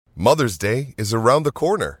Mother's Day is around the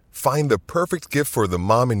corner. Find the perfect gift for the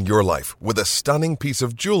mom in your life with a stunning piece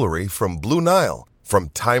of jewelry from Blue Nile. From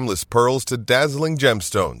timeless pearls to dazzling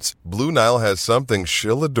gemstones, Blue Nile has something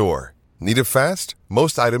she'll adore. Need it fast?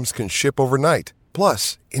 Most items can ship overnight.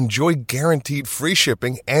 Plus, enjoy guaranteed free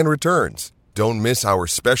shipping and returns. Don't miss our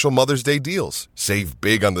special Mother's Day deals. Save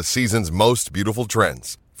big on the season's most beautiful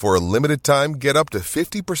trends. For a limited time, get up to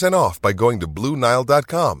 50% off by going to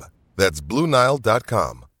BlueNile.com. That's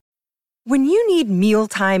BlueNile.com. When you need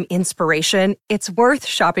mealtime inspiration, it's worth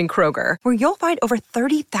shopping Kroger, where you'll find over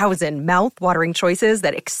 30,000 mouth-watering choices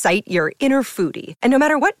that excite your inner foodie. And no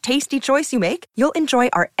matter what tasty choice you make, you'll enjoy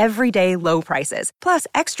our everyday low prices, plus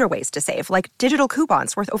extra ways to save, like digital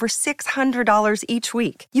coupons worth over $600 each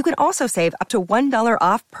week. You can also save up to $1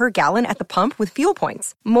 off per gallon at the pump with fuel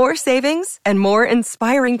points. More savings and more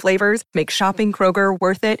inspiring flavors make shopping Kroger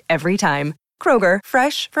worth it every time. Kroger,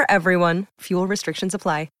 fresh for everyone. Fuel restrictions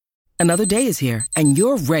apply. Another day is here, and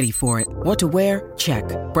you're ready for it. What to wear? Check.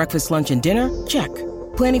 Breakfast, lunch, and dinner? Check.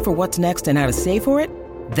 Planning for what's next and how to save for it?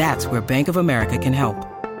 That's where Bank of America can help.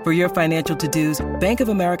 For your financial to-dos, Bank of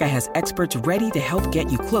America has experts ready to help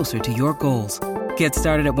get you closer to your goals. Get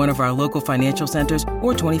started at one of our local financial centers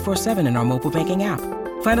or 24/7 in our mobile banking app.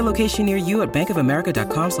 Find a location near you at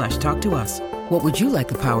bankofamerica.com/talktous. What would you like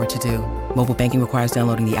the power to do? Mobile banking requires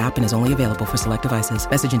downloading the app and is only available for select devices.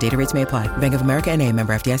 Message and data rates may apply. Bank of America N.A.,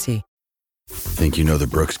 member FDIC. Think you know the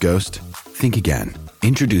Brooks Ghost? Think again.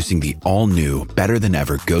 Introducing the all-new,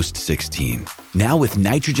 better-than-ever Ghost 16. Now with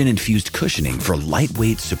nitrogen-infused cushioning for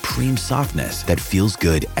lightweight, supreme softness that feels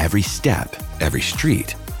good every step, every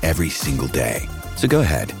street, every single day. So go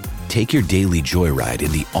ahead, take your daily joyride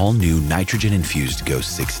in the all-new nitrogen-infused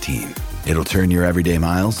Ghost 16. It'll turn your everyday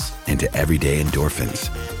miles into everyday endorphins.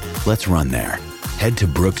 Let's run there. Head to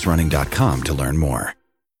brooksrunning.com to learn more.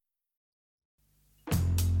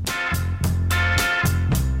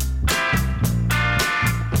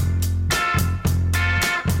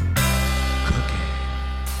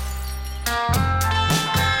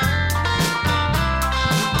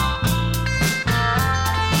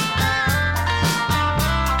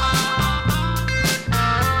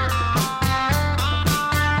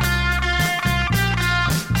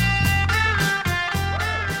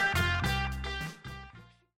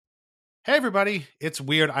 Hey everybody, it's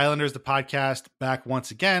Weird Islanders, the podcast, back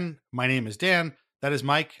once again. My name is Dan. That is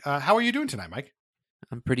Mike. How are you doing tonight, Mike?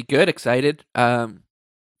 I'm pretty good. Excited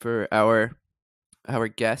for our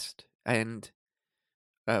guest and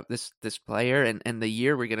this player and the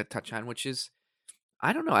year we're going to touch on, which is,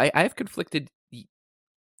 I don't know. I have conflicted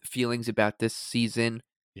feelings about this season.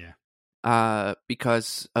 Yeah.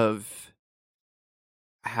 Because of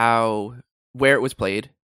where it was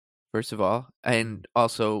played, first of all, and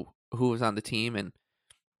also who was on the team and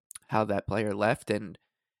how that player left. And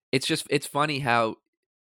it's funny how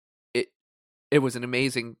it was an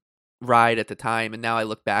amazing ride at the time. And now I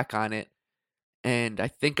look back on it and I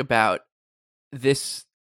think about this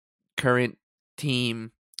current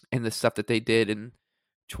team and the stuff that they did in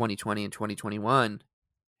 2020 and 2021.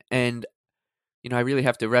 And, I really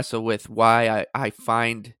have to wrestle with why I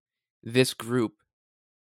find this group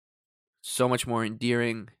so much more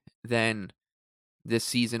endearing than this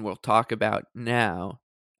season we'll talk about now,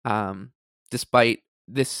 despite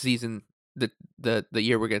this season, the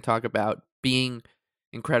year we're going to talk about being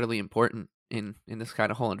incredibly important in this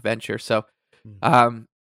kind of whole adventure. So, and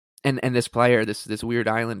this player, this Weird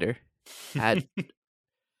Islander, had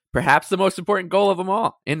perhaps the most important goal of them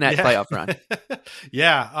all in that playoff run.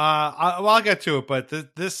 Yeah, I'll get to it, but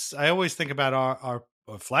this I always think about our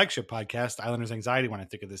flagship podcast, Islanders Anxiety, when I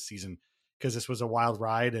think of this season, because this was a wild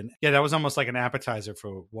ride. And yeah, that was almost like an appetizer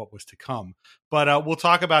for what was to come. But we'll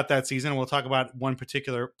talk about that season. We'll talk about one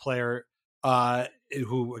particular player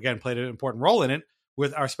who, again, played an important role in it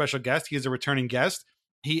with our special guest. He is a returning guest.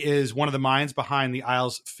 He is one of the minds behind the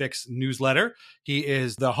Isles Fix newsletter. He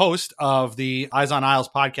is the host of the Eyes on Isles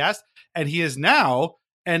podcast. And he is now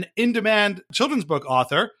an in-demand children's book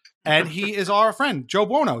author. And he is our friend, Joe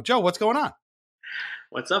Buono. Joe, what's going on?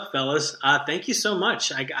 What's up, fellas? Thank you so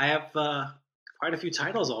much. I have quite a few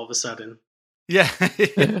titles all of a sudden. Yeah,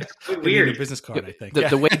 it's weird. A business card, I think.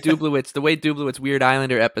 The Wade Dublowitz Weird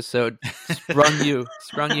Islander episode sprung you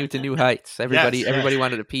to new heights. Everybody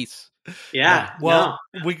wanted a piece. Yeah. Well,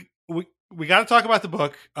 we got to talk about the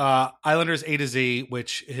book, Islanders A to Z,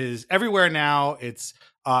 which is everywhere now. It's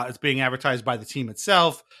being advertised by the team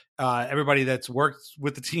itself. Everybody that's worked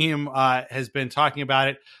with the team has been talking about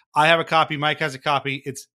it. I have a copy. Mike has a copy.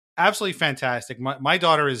 It's absolutely fantastic. My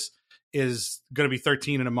daughter is going to be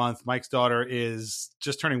 13 in a month. Mike's daughter is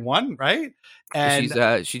just turning 1, right?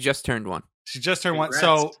 And she just turned 1. She just turned one.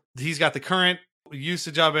 Congrats. So he's got the current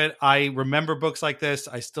usage of it. I remember books like this.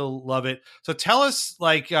 I still love it. So tell us,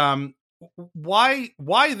 like, why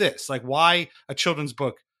this? Like, why a children's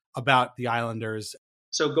book about the Islanders?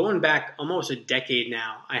 So going back almost a decade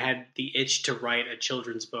now, I had the itch to write a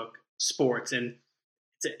children's book, sports, and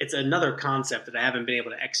it's another concept that I haven't been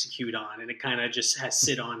able to execute on, and it kind of just has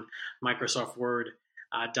sit on Microsoft Word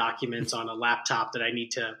documents on a laptop that I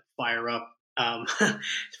need to fire up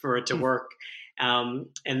for it to work. And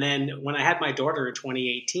then when I had my daughter in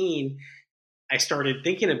 2018, I started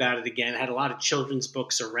thinking about it again. I had a lot of children's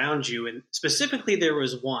books around you, and specifically there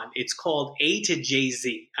was one. It's called A to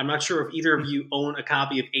Jay-Z. I'm not sure if either of you own a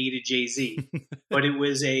copy of A to Jay-Z, but it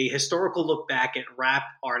was a historical look back at rap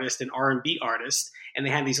artists and R&B artists, and they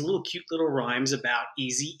had these little cute little rhymes about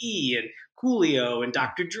Eazy-E and Coolio and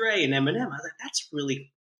Dr. Dre and Eminem. I was like, that's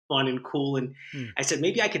really fun and cool. And I said,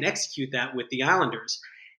 maybe I can execute that with the Islanders.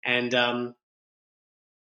 And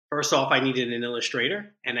first off, I needed an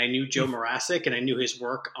illustrator, and I knew Joe Morasic, and I knew his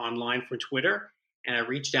work online from Twitter. And I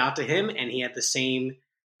reached out to him, and he had the same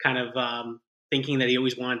kind of thinking that he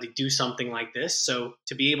always wanted to do something like this. So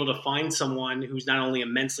to be able to find someone who's not only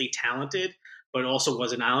immensely talented, but also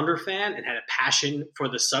was an Islander fan and had a passion for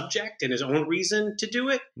the subject and his own reason to do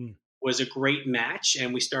it was a great match.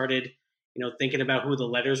 And we started, thinking about who the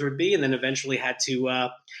letters would be, and then eventually had to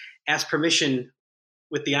ask permission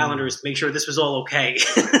with the Islanders to make sure this was all okay.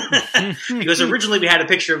 Because originally we had a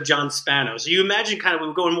picture of John Spano. So you imagine kind of we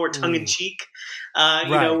were going more tongue in cheek,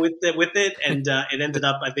 with it. And it ended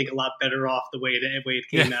up, I think, a lot better off the way it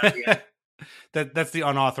came out. Yeah. That's the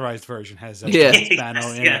unauthorized version has John Spano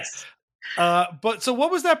in it. But so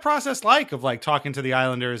what was that process like of like talking to the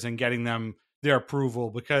Islanders and getting them their approval?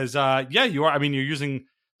 Because you are, you're using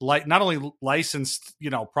not only licensed,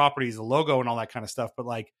 properties, the logo and all that kind of stuff, but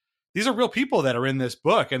like these are real people that are in this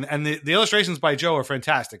book, and the illustrations by Joe are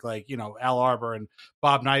fantastic. Like, Al Arbor and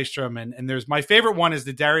Bob Nystrom. And there's my favorite one is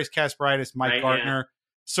the Darius Kasparaitis, Mike Gartner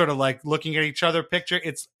sort of like looking at each other picture.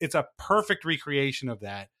 It's a perfect recreation of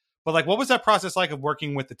that. But like, what was that process like of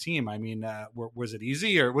working with the team? I mean, was it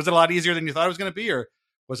easy, or was it a lot easier than you thought it was going to be, or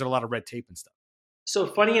was it a lot of red tape and stuff? So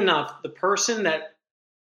funny enough, the person that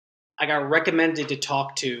I got recommended to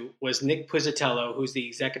talk to was Nick Pizzatello, who's the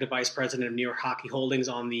executive vice president of New York Hockey Holdings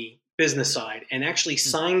on the business side. And actually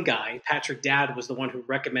Sign Guy, Patrick Dowd, was the one who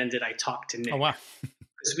recommended I talk to Nick. Oh, wow.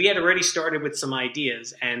 Because we had already started with some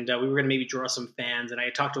ideas, and we were going to maybe draw some fans. And I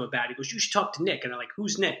had talked to him about it. He goes, you should talk to Nick. And I'm like,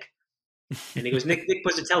 who's Nick? And he goes, Nick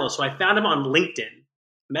Pizzatello. So I found him on LinkedIn,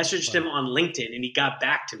 messaged him on LinkedIn, and he got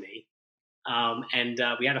back to me. And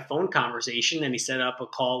we had a phone conversation, and he set up a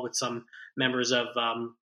call with some members of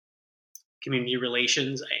community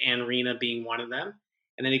relations, Ann Rena being one of them.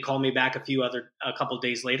 And then he called me back a couple of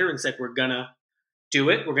days later and said, we're going to do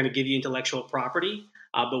it. We're going to give you intellectual property,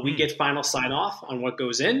 but we get final sign off on what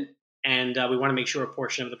goes in. And we want to make sure a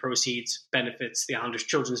portion of the proceeds benefits the Islanders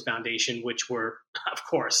Children's Foundation, which were, of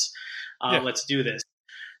course, let's do this.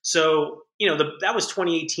 So, that was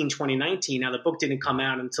 2018, 2019. Now, the book didn't come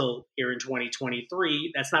out until here in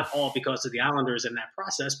 2023. That's not all because of the Islanders in that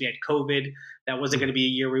process. We had COVID. That wasn't going to be a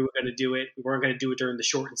year we were going to do it. We weren't going to do it during the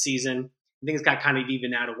shortened season. Things got kind of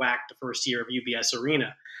even out of whack the first year of UBS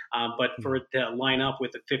Arena. But for it to line up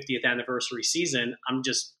with the 50th anniversary season, I'm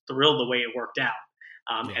just thrilled the way it worked out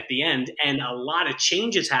at the end. And a lot of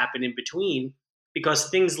changes happened in between because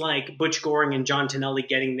things like Butch Goring and John Tonelli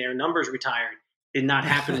getting their numbers retired did not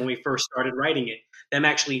happen when we first started writing it. Them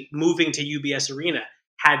actually moving to UBS Arena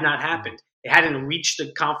had not happened. They hadn't reached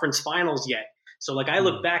the conference finals yet. So like I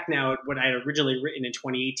look back now at what I had originally written in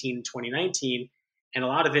 2018 and 2019, and a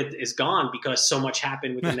lot of it is gone because so much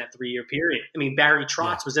happened within that 3-year period. I mean, Barry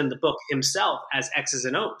Trotz was in the book himself as X's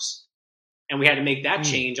and O's. And we had to make that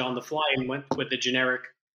change on the fly and went with the generic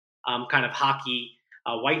kind of hockey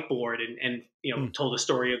whiteboard and told a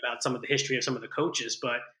story about some of the history of some of the coaches.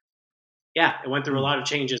 But yeah, it went through a lot of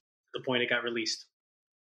changes to the point it got released.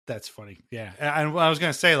 That's funny. Yeah. And I was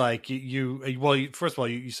going to say, like, first of all,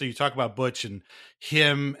 you talk about Butch and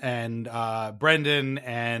him and Brendan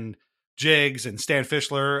and Jiggs and Stan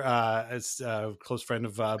Fischler, as a close friend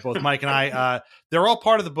of both Mike and I. They're all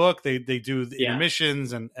part of the book. They do the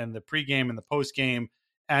intermissions and the pregame and the postgame.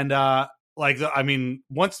 And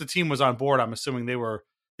once the team was on board, I'm assuming they were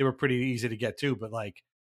pretty easy to get to. But like,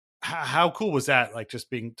 how cool was that? Like just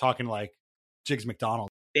talking like Jiggs McDonald.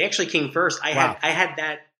 They actually came first. I had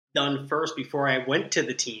that done first before I went to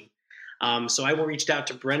the team. So I reached out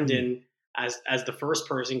to Brendan as the first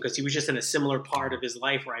person because he was just in a similar part of his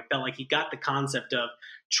life where I felt like he got the concept of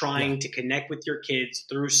trying to connect with your kids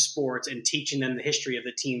through sports and teaching them the history of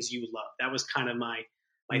the teams you love. That was kind of my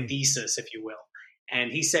my thesis, if you will.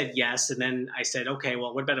 And he said yes. And then I said, okay,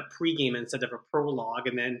 well, what about a pregame instead of a prologue?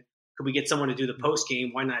 And then could we get someone to do the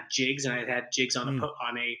postgame? Why not Jigs? And I had Jigs on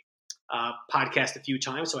a podcast a few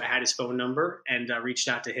times, so I had his phone number and reached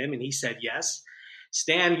out to him, and he said yes.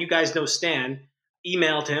 Stan, you guys know Stan,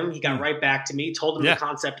 emailed him. He got right back to me, told him the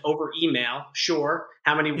concept over email. Sure.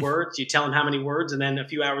 How many words? You tell him how many words, and then a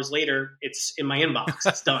few hours later, it's in my inbox.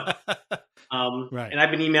 It's done. And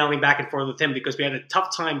I've been emailing back and forth with him because we had a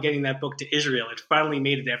tough time getting that book to Israel. It finally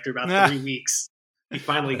made it after about 3 weeks. We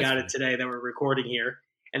finally got it today that we're recording here.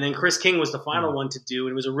 And then Chris King was the final one to do,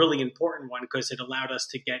 and it was a really important one because it allowed us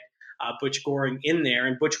to get Butch Goring in there.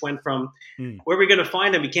 And Butch went from, where are we going to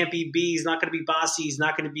find him? He can't be B. He's not going to be Bossy. He's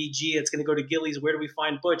not going to be G. It's going to go to Gillies. Where do we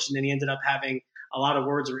find Butch? And then he ended up having a lot of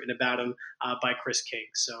words written about him by Chris King.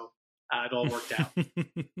 So it all worked out.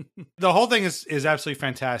 The whole thing is absolutely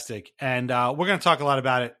fantastic. And we're going to talk a lot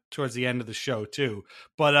about it towards the end of the show too.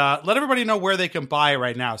 But let everybody know where they can buy it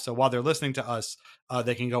right now. So while they're listening to us,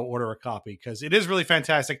 they can go order a copy because it is really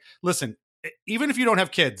fantastic. Listen, even if you don't have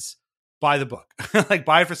kids, buy the book. Like,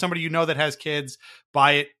 buy it for somebody you know that has kids.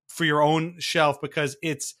 Buy it for your own shelf because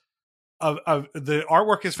it's the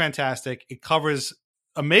artwork is fantastic. It covers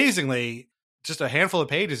amazingly just a handful of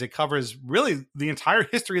pages. It covers really the entire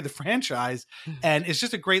history of the franchise, and it's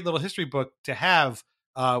just a great little history book to have,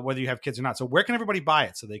 whether you have kids or not. So where can everybody buy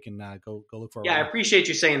it so they can go look for it? Yeah, I appreciate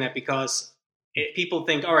you saying that because people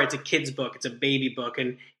think, all right, it's a kid's book, it's a baby book,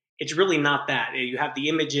 and it's really not that. You have the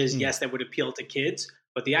images, yes, that would appeal to kids,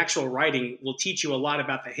 but the actual writing will teach you a lot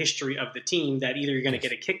about the history of the team that either you're going to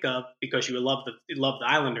get a kick of because you love the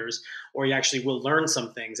Islanders, or you actually will learn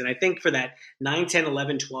some things. And I think for that 9, 10,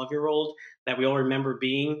 11, 12-year-old that we all remember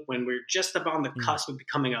being when we're just about on the cusp of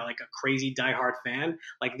becoming a crazy diehard fan,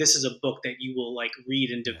 like this is a book that you will like read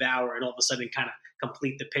and devour and all of a sudden kind of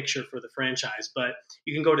complete the picture for the franchise. But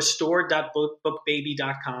you can go to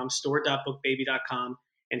store.bookbaby.com, store.bookbaby.com,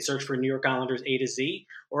 and search for New York Islanders A to Z,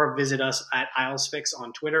 or visit us at Islesfix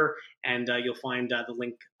on Twitter, and you'll find the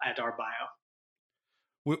link at our bio.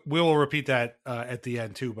 We will repeat that at the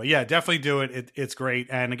end too. But yeah, definitely do it. It's great.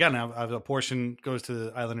 And again, a portion goes to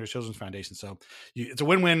the Islanders Children's Foundation. So it's a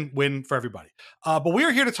win-win-win for everybody. But we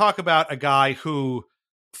are here to talk about a guy who,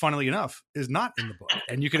 funnily enough, is not in the book.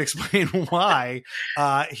 And you can explain why.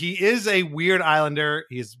 He is a weird Islander.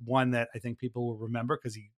 He is one that I think people will remember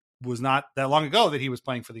because he was not that long ago that he was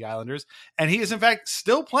playing for the Islanders. And he is, in fact,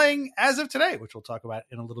 still playing as of today, which we'll talk about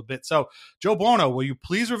in a little bit. So, Joe Buono, will you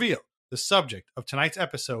please reveal the subject of tonight's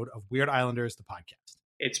episode of Weird Islanders, the podcast?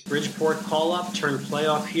 It's Bridgeport call-up turned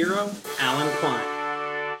playoff hero, Alan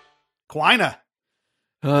Quine. Quine.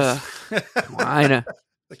 The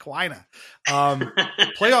Quine.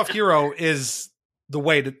 Playoff hero is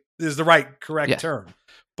the right, correct term.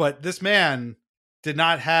 But this man did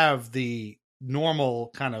not have the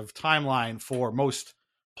normal kind of timeline for most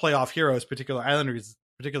playoff heroes, particularly Islanders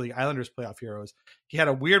playoff heroes. He had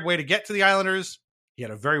a weird way to get to the Islanders. He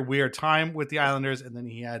had a very weird time with the Islanders, and then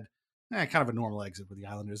he had kind of a normal exit with the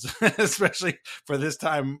Islanders, especially for this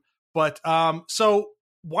time. But so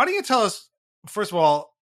why don't you tell us, first of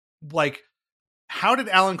all, like, how did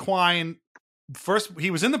Alan Quine first?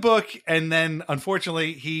 He was in the book, and then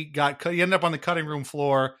unfortunately he ended up on the cutting room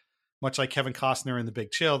floor, much like Kevin Costner in The Big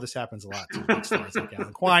Chill. This happens a lot to big stars like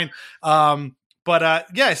Alan Quine. So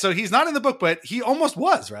he's not in the book, but he almost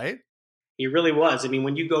was, right? He really was. I mean,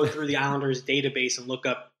 when you go through the Islanders database and look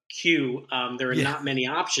up Q, there are not many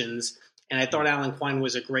options. And I thought Alan Quine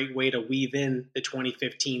was a great way to weave in the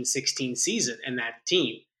 2015-16 season and that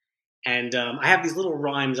team. And I have these little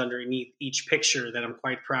rhymes underneath each picture that I'm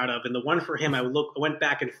quite proud of. And the one for him, I went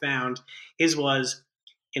back and found his was,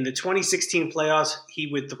 in the 2016 playoffs, he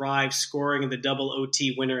would thrive scoring in the double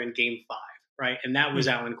OT winner in Game 5, right? And that was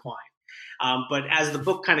Alan Quine. But as the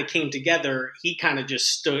book kind of came together, he kind of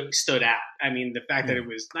just stood out. I mean, the fact that it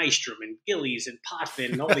was Nystrom and Gillies and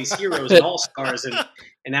Potvin and all these heroes and all-stars and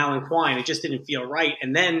Alan Quine, it just didn't feel right.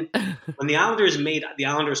 And then when the Islanders made the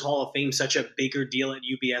Islanders Hall of Fame such a bigger deal at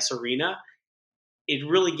UBS Arena, it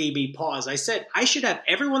really gave me pause. I said, I should have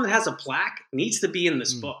everyone that has a plaque needs to be in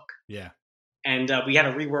this book. Yeah. And we had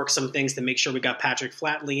to rework some things to make sure we got Patrick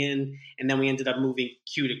Flatley in. And then we ended up moving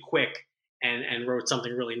Q to Quick and wrote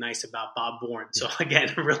something really nice about Bob Bourne. So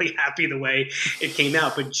again, I'm really happy the way it came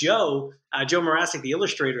out. But Joe Morasic, the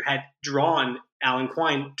illustrator, had drawn Alan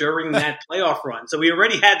Quine during that playoff run. So we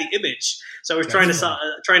already had the image. So I was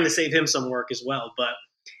trying to save him some work as well. But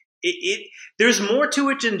there's more to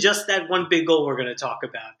it than just that one big goal we're going to talk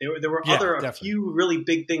about. There were a few really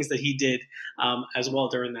big things that he did as well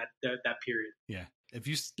during that period. Yeah. If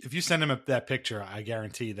you send him that picture, I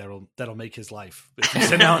guarantee that'll make his life. If you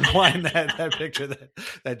send Alan Quine that picture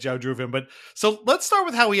that Joe drew of him. But so let's start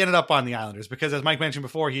with how he ended up on the Islanders, because as Mike mentioned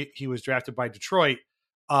before, he was drafted by Detroit,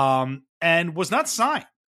 and was not signed.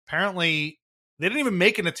 Apparently, they didn't even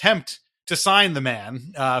make an attempt to sign the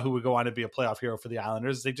man who would go on to be a playoff hero for the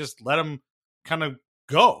Islanders. They just let him kind of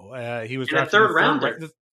go. He was drafted a third rounder.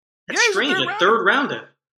 That's strange, a third rounder.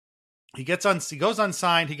 He goes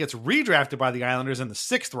unsigned. He gets redrafted by the Islanders in the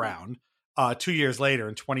 6th round 2 years later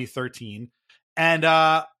in 2013. And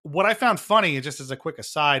what I found funny, just as a quick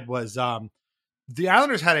aside, was the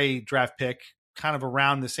Islanders had a draft pick kind of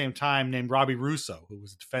around the same time named Robbie Russo, who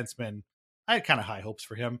was a defenseman. I had kind of high hopes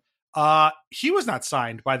for him. He was not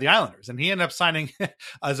signed by the Islanders, and he ended up signing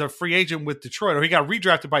as a free agent with Detroit, or he got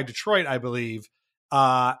redrafted by Detroit, I believe.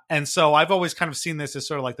 And so I've always kind of seen this as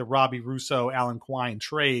sort of like the Robbie Russo, Alan Quine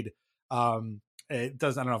trade. It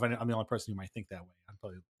does. I don't know if I'm the only person who might think that way. I'm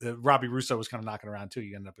probably Robbie Russo was kind of knocking around too.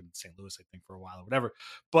 He ended up in St. Louis, I think, for a while or whatever.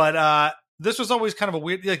 But this was always kind of a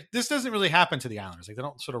weird. Like, this doesn't really happen to the Islanders. Like, they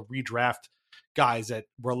don't sort of redraft guys that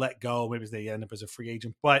were let go. Maybe they end up as a free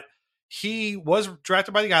agent. But he was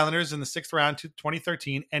drafted by the Islanders in the 6th round to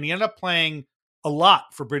 2013, and he ended up playing a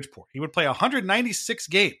lot for Bridgeport. He would play 196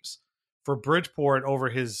 games for Bridgeport over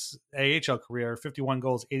his AHL career, 51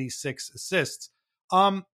 goals, 86 assists.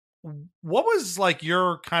 What was like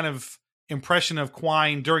your kind of impression of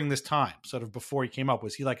Quine during this time, sort of before he came up?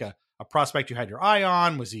 Was he like a prospect you had your eye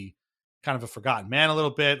on? Was he kind of a forgotten man a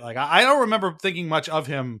little bit? Like, I don't remember thinking much of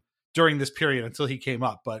him during this period until he came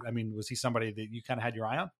up. But I mean, was he somebody that you kind of had your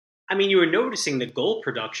eye on? I mean, you were noticing the goal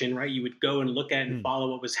production, right? You would go and look at and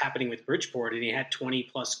follow what was happening with Bridgeport, and he had 20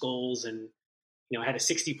 plus goals and, had a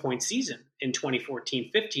 60-point season in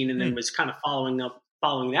 2014-15, and then was kind of following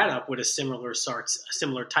that up with a similar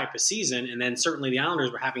type of season. And then certainly the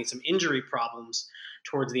Islanders were having some injury problems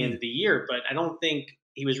towards the end of the year, but I don't think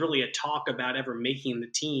he was really a talk about ever making the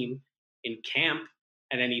team in camp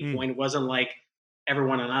at any point. It wasn't like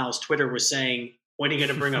everyone on Isles Twitter was saying, when are you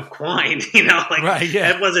going to bring up Quine?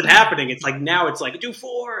 That wasn't happening. It's like, now it's like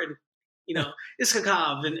Dufour and,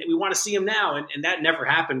 Iskakov, and we want to see him now. And that never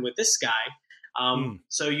happened with this guy.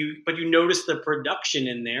 So you noticed the production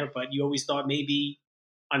in there, but you always thought maybe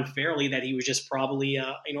unfairly that he was just probably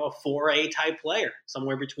a 4A type player,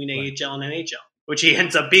 somewhere between AHL and NHL, which he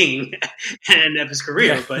ends up being at the end of his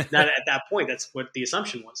career. But not at that point. That's what the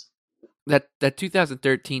assumption was. That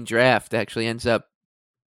 2013 draft actually ends up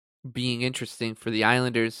being interesting for the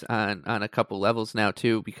Islanders on a couple levels now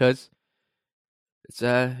too, because it's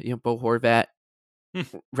Bo Horvat,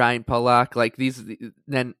 Ryan Pulock, like these,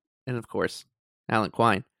 then, and of course Alan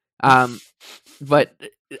Quine. But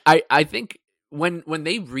I think when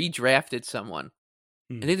they redrafted someone,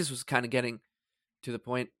 I think this was kind of getting to the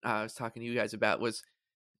point I was talking to you guys about, was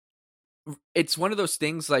it's one of those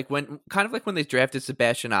things like when they drafted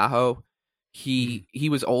Sebastian Aho, he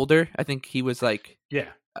was older. I think he was like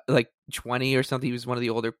 20 or something. He was one of the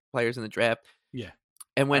older players in the draft. Yeah.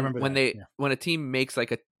 And when a team makes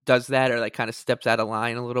does that, or like kind of steps out of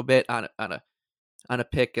line a little bit on a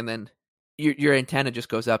pick, and then your antenna just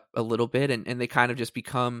goes up a little bit, and they kind of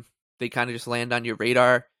just land on your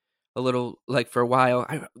radar a little, like, for a while.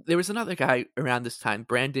 There was another guy around this time,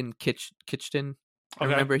 Brandon Kitchton. I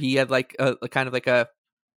remember he had like a kind of like a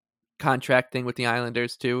contract thing with the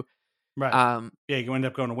Islanders too. Right. You end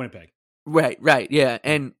up going to Winnipeg. Right. Yeah.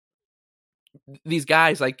 And these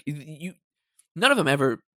guys, like, none of them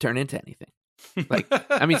ever turn into anything. Like,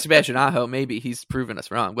 I mean, Sebastian Aho, maybe he's proven us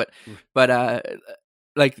wrong, but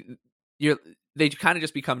like, they kind of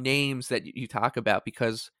just become names that you talk about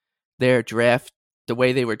because their draft, the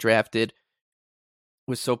way they were drafted,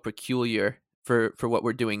 was so peculiar for what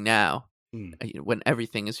we're doing now. When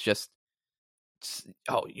everything is just,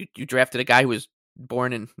 you drafted a guy who was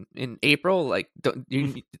born in April, like,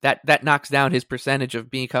 that knocks down his percentage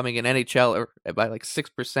of becoming an NHL by like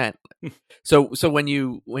 6%. So when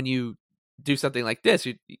you do something like this,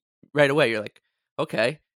 you right away you're like,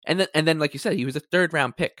 okay, and then like you said, he was a 3rd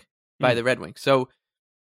round pick by the Red Wings. So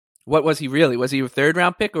what was he really? Was he a 3rd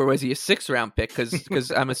round pick, or was he a 6th round pick?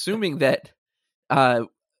 Because I'm assuming that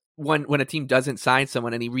when a team doesn't sign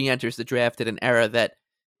someone and he re-enters the draft at an era that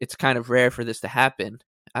it's kind of rare for this to happen,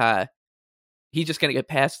 he's just going to get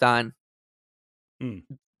passed on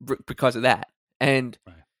because of that. And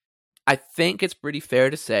I think it's pretty fair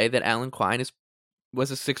to say that Alan Quine was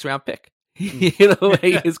a 6th round pick. The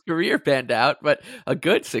way his career panned out, but a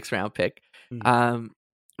good 6th round pick.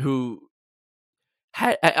 Who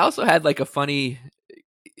I also had like a funny.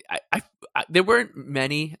 I there weren't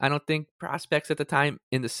many, I don't think, prospects at the time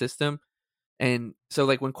in the system, and so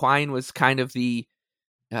like when Quine was kind of the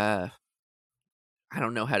I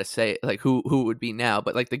don't know how to say it, like who it would be now,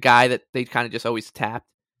 but like the guy that they kind of just always tapped,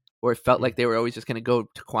 or it felt like they were always just going to go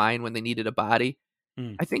to Quine when they needed a body.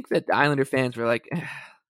 I think that the Islander fans were like,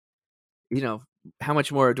 how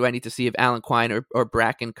much more do I need to see of Alan Quine or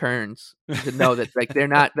Bracken Kearns to know that like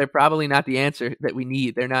they're probably not the answer that we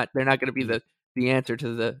need. They're not going to be the answer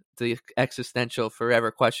to the existential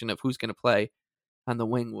forever question of who's going to play on the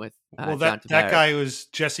wing with that guy was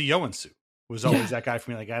Jesse Yoensu. Was always that guy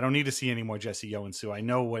for me. Like, I don't need to see any more Jesse Yoensu. I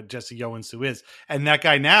know what Jesse Yoensu is. And that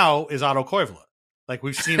guy now is Otto Koivula. Like,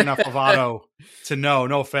 we've seen enough of Otto to know.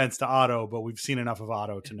 No offense to Otto, but we've seen enough of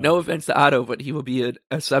Otto to know. No offense to Otto, but he will be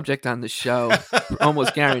a subject on the show,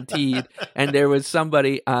 almost guaranteed. And there was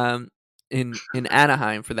somebody in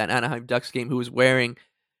Anaheim for that Anaheim Ducks game who was wearing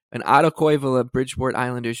an Otto Koivula Bridgeport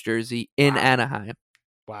Islanders jersey in Anaheim.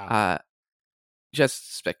 Wow.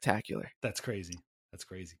 Just spectacular. That's crazy. That's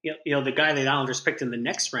crazy. The guy that Islanders picked in the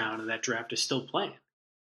next round of that draft is still playing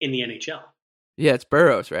in the NHL. Yeah, it's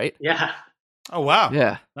Burroughs, right? Yeah. Oh, wow.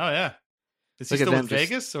 Yeah. Oh, yeah. Is he still with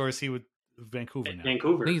Vegas or is he with Vancouver now?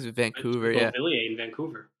 Vancouver. I think he's with Vancouver, yeah. Affiliate in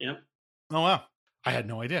Vancouver, yeah. Oh, wow. I had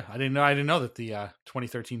no idea. I didn't know that the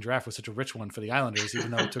 2013 draft was such a rich one for the Islanders,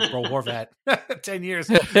 even though it took Bro Horvat 10 years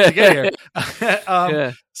to get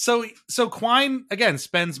here. So Quine, again,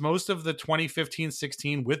 spends most of the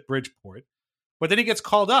 2015-16 with Bridgeport, but then he gets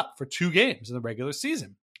called up for 2 games in the regular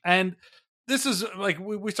season. And this is like,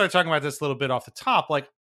 we started talking about this a little bit off the top. Like,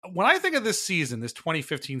 when I think of this season, this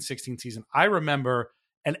 2015-16 season, I remember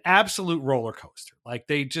an absolute roller coaster. Like,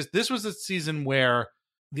 this was a season where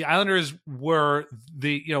the Islanders were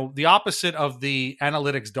the opposite of the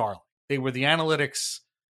analytics darling. They were the analytics,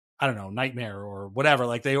 I don't know, nightmare or whatever.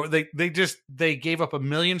 Like, they gave up a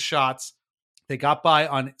million shots. They got by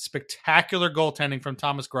on spectacular goaltending from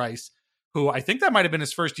Thomas Greiss, who I think that might have been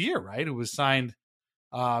his first year, right? Who was signed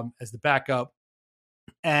as the backup.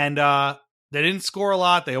 And they didn't score a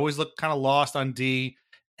lot. They always looked kind of lost on D.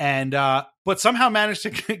 And but somehow managed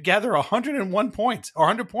to gather 101 points or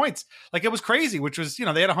 100 points. Like, it was crazy, which was, they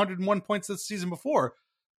had 101 points this season before.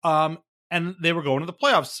 And they were going to the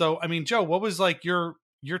playoffs. So, I mean, Joe, what was like your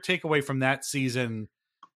takeaway from that season,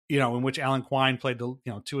 in which Alan Quine played 2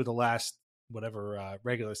 of the last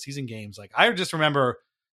regular season games? Like, I just remember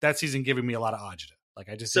that season giving me a lot of agita. Like,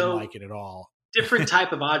 I just didn't like it at all. Different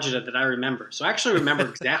type of agita that I remember. So I actually remember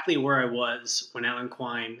exactly where I was when Alan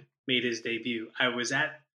Quine made his debut. I was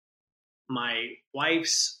at my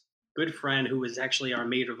wife's good friend, who was actually our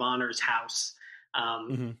maid of honor's house.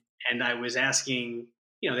 And I was asking,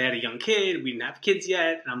 they had a young kid. We didn't have kids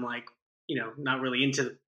yet. And I'm like, not really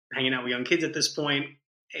into hanging out with young kids at this point.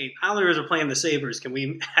 Hey, Islanders are playing the Sabres. Can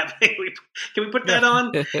we put that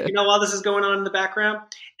on, while this is going on in the background?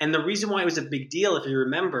 And the reason why it was a big deal, if you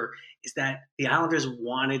remember, is that the Islanders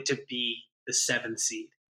wanted to be the 7th seed.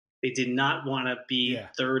 They did not want to be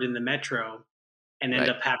 3rd in the Metro and end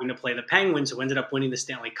up having to play the Penguins, who ended up winning the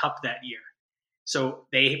Stanley Cup that year. So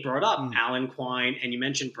they brought up Alan Quine, and you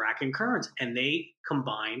mentioned Bracken Kearns, and they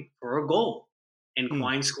combine for a goal. And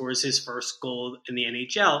Quine scores his first goal in the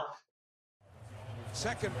NHL.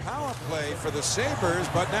 Second power play for the Sabres,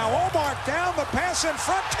 but now Omar down, the pass in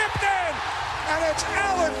front, tipped in! And it's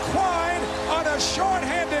Alan Quine on a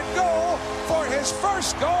shorthanded goal for his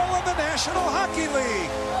first goal in the National Hockey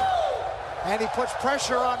League. And he puts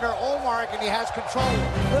pressure under Omar, and he has control.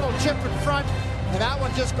 Little chip in front, and that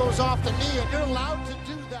one just goes off the knee, and you're allowed to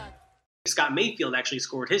do that. Scott Mayfield actually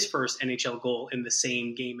scored his first NHL goal in the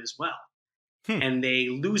same game as well. And they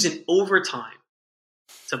lose in overtime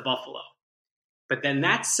to Buffalo. But then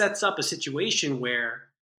that sets up a situation where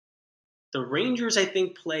the Rangers, I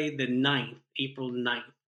think, play the 9th, April 9th.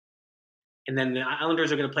 And then the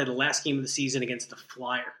Islanders are going to play the last game of the season against the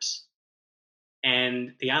Flyers.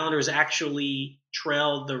 And the Islanders actually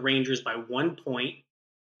trailed the Rangers by 1 point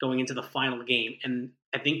going into the final game. And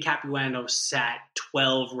I think Capuano sat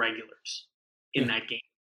 12 regulars in that game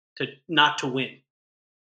not to win.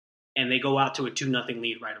 And they go out to a 2-0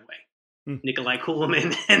 lead right away. Nikolai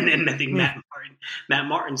Kulemin and then I think Matt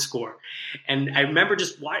Martin score. And I remember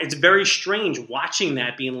it's very strange watching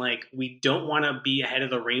that, being like, we don't want to be ahead of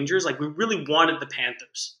the Rangers. Like, we really wanted the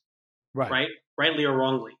Panthers, right? Rightly or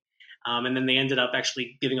wrongly. And then they ended up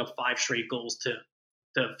actually giving up 5 straight goals to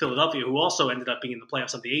Philadelphia, who also ended up being in the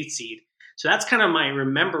playoffs of the 8th seed. So that's kind of my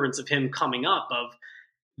remembrance of him coming up, of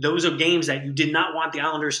those are games that you did not want the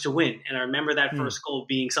Islanders to win. And I remember that first goal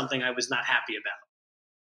being something I was not happy about.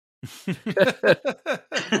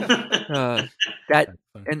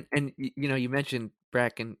 You mentioned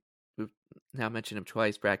Bracken. We've now mentioned him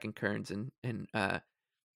twice, Bracken Kearns, and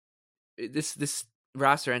this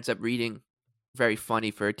roster ends up reading very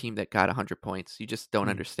funny for a team that got 100 points. You just don't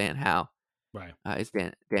understand how. Right. As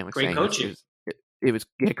Dan was Great saying, coaching. It was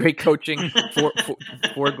great coaching. Four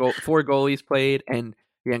goalies played, and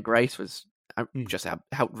Grice was just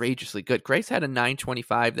outrageously good. Grice had a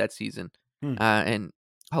 925 that season, and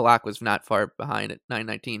Halak was not far behind at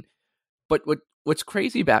 919. But what's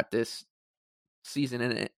crazy about this season,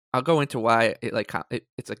 and I'll go into why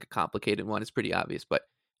it's like a complicated one. It's pretty obvious, but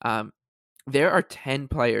there are 10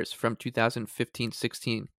 players from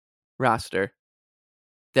 2015-16 roster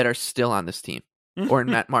that are still on this team, or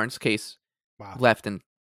in Matt Martin's case, left and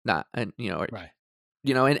not, and right.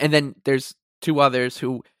 And then there's 2 others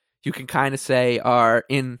who you can kind of say are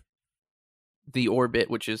in the orbit,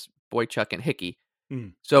 which is Boychuk and Hickey.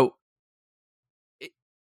 So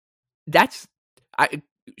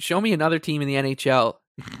show me another team in the NHL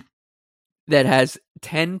that has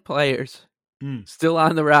 10 players still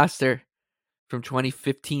on the roster from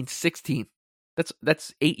 2015-16.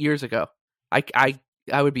 That's 8 years ago.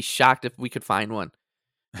 I would be shocked if we could find one.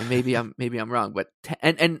 And maybe I'm wrong, but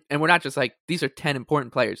and we're not just like, these are 10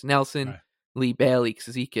 important players: Nelson, Lee Bailey,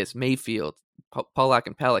 Kazikis, Mayfield, Polak,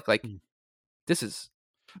 and Pelech. Like, this is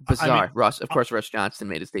bizarre. Russ Johnston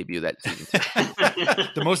made his debut that season.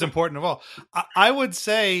 The most important of all, I would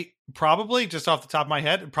say, probably just off the top of my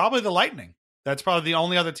head, probably the Lightning. That's probably the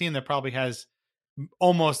only other team that probably has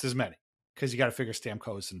almost as many, because you got to figure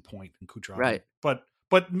Stamkos and Point and Kucherov. Right. But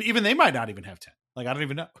even they might not even have 10. Like, I don't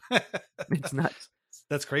even know. It's nuts.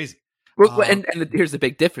 That's crazy. Well, and here's the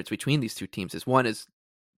big difference between these two teams: is one is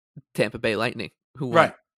Tampa Bay Lightning, who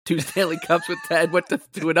won 2 Stanley Cups with Ted, went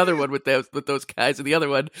to another one with those guys, and the other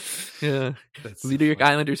one, the New York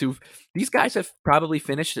Islanders. These guys have probably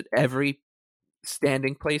finished at every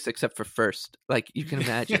standing place except for first. Like, you can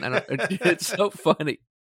imagine. It's so funny.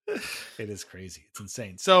 It is crazy. It's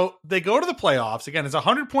insane. So they go to the playoffs again. It's a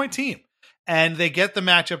 100-point team, and they get the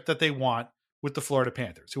matchup that they want with the Florida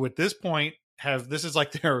Panthers, who at this point this is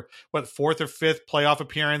like their 4th or 5th playoff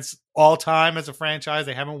appearance all time as a franchise.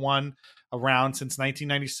 They haven't won a round since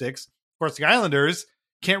 1996. Of course, the Islanders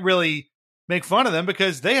can't really make fun of them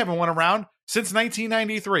because they haven't won a round since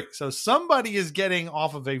 1993. So somebody is getting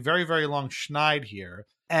off of a very, very long schneid here.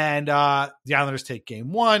 And the Islanders take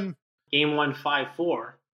game 1. Game 1,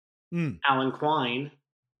 5-4. Alan Quine,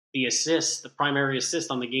 the primary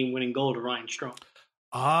assist on the game-winning goal to Ryan Strome.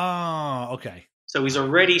 Oh, okay. So he's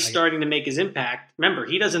already starting to make his impact. Remember,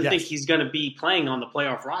 he doesn't think he's going to be playing on the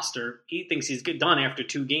playoff roster. He thinks he's done after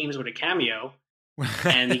 2 games with a cameo.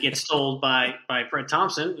 And he gets told by Fred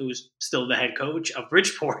Thompson, who's still the head coach of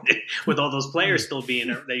Bridgeport, with all those players still being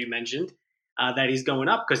there that you mentioned, that he's going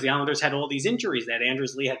up because the Islanders had all these injuries. That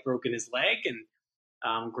Anders Lee had broken his leg,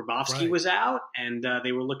 and Grabowski was out, and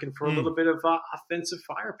they were looking for a little bit of offensive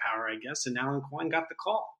firepower, I guess, and Alan Quine got the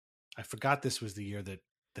call. I forgot this was the year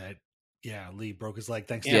that Lee broke his leg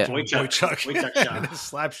thanks to Boychuk shot. And his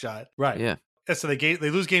slap shot. Right. Yeah. So they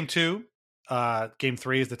lose game 2. Game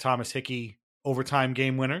 3 is the Thomas Hickey overtime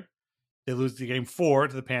game winner. They lose the game 4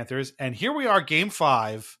 to the Panthers. And here we are, game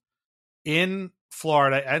 5 in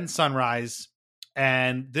Florida and Sunrise.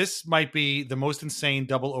 And this might be the most insane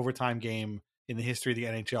double overtime game in the history of the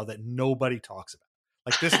NHL that nobody talks about.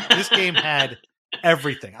 Like, this game had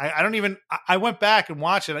everything. I went back and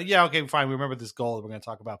watched it. Yeah, okay, fine. We remember this goal that we're going to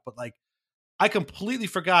talk about. But, like, I completely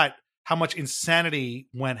forgot how much insanity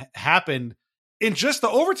happened in just the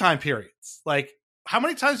overtime periods. Like, how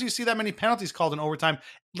many times do you see that many penalties called in overtime,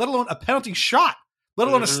 let alone a penalty shot, let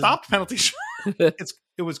alone a stopped penalty shot?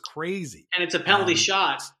 It was crazy. And it's a penalty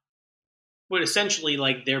shot with essentially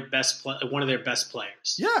like one of their best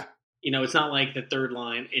players. Yeah. It's not like the third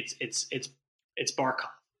line. It's Barkov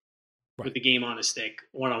with the game on his stick,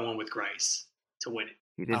 1-on-1 with Grice to win it.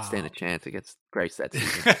 He didn't stand a chance against Grice that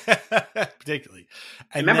season. Particularly.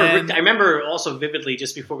 I remember also vividly,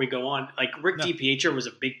 just before we go on, like Rick DiPietro was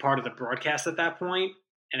a big part of the broadcast at that point.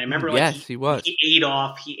 And I remember he was. He ate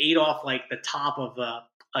off like the top of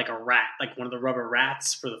like a rat, like one of the rubber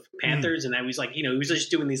rats for the Panthers. And I was like, he was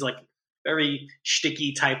just doing these like very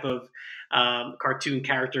shticky type of cartoon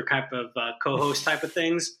character type of co-host type of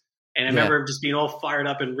things. And I remember him just being all fired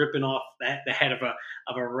up and ripping off the head of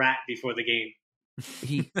a rat before the game.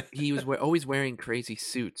 He was always wearing crazy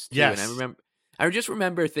suits too. Yes. And I just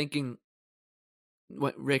remember thinking,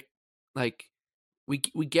 what Rick, like, we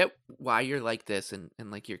get why you're like this and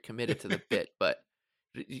like you're committed to the bit, but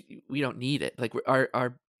we don't need it. Like,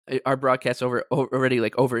 our broadcast already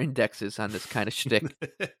like over indexes on this kind of shtick.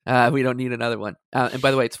 We don't need another one. And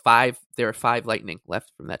by the way, it's 5. There are 5 Lightning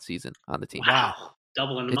left from that season on the team. Wow,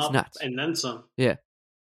 doubling them up nuts. And then some. Yeah.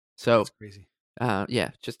 So that's crazy.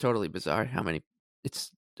 Just totally bizarre how many.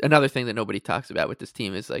 It's another thing that nobody talks about with this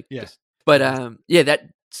team is like, Yeah. that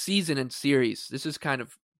season and series. This is kind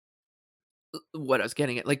of what I was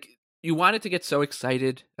getting at. Like, you wanted to get so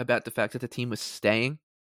excited about the fact that the team was staying,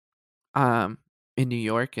 in New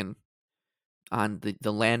York and on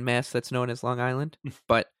the landmass that's known as Long Island,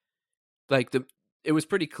 but like it was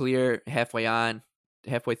pretty clear halfway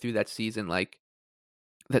through that season, like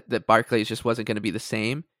that Barclays just wasn't going to be the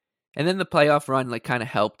same, and then the playoff run like kind of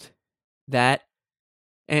helped that,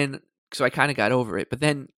 and so I kind of got over it. But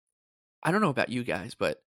then I don't know about you guys,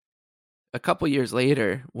 but a couple years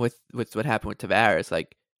later, with what happened with Tavares,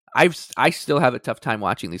 like I still have a tough time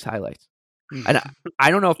watching these highlights. And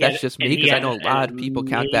I don't know if that's just me, because I know a lot of people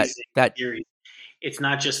count that series. It's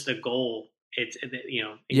not just the goal. It's, in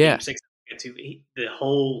Yeah. Game 6, the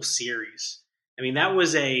whole series. I mean, that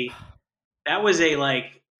was a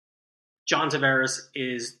like, John Tavares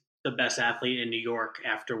is the best athlete in New York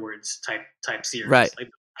afterwards type series. Right. Like,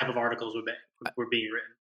 the type of articles were being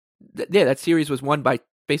written. Yeah, that series was won by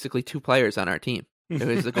basically two players on our team. It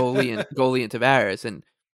was the goalie and Tavares,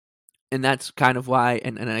 and that's kind of why,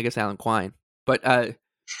 and I guess Alan Quine. But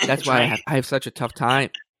that's why I have such a tough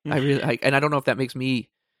time. And I don't know if that makes me,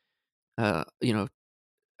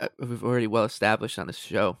 we've already well established on this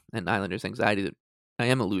show and Islanders Anxiety that I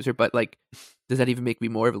am a loser. But like, does that even make me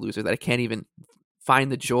more of a loser that I can't even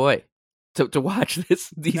find the joy to watch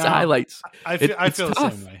these highlights? I feel the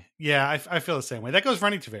same way. Yeah, I feel the same way. That goes for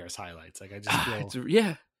any Tavares highlights. Like, I just feel,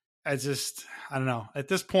 I don't know. At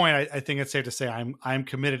this point, I think it's safe to say I'm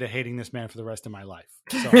committed to hating this man for the rest of my life.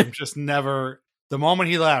 So I'm just never. The moment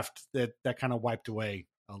he left, that kind of wiped away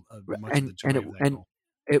much of the joy of that goal.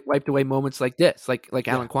 It wiped away moments like this, like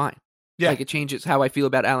Alan Quine. Yeah, like, it changes how I feel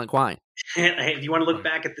about Alan Quine. If you want to look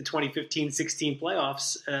back at the 2015-16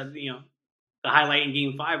 playoffs, the highlight in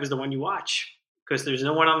Game 5 is the one you watch, because there's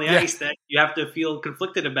no one on the ice that you have to feel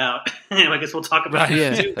conflicted about. I guess we'll talk about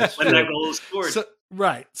that too, when that goal is scored.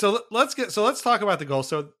 So let's talk about the goal.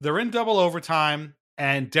 So they're in double overtime,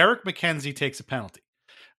 and Derek McKenzie takes a penalty.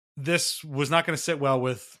 This was not going to sit well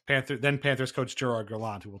with Panthers coach Gerard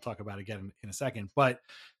Gallant, who we'll talk about again in a second. But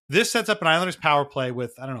this sets up an Islanders power play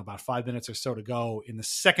with, I don't know, about 5 minutes or so to go in the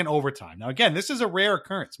second overtime. Now, again, this is a rare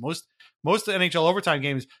occurrence. Most NHL overtime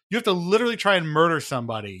games, you have to literally try and murder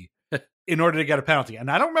somebody in order to get a penalty.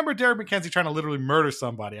 And I don't remember Derek McKenzie trying to literally murder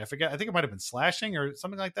somebody. I forget. I think it might have been slashing or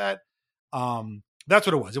something like that. That's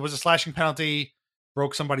what it was. It was a slashing penalty,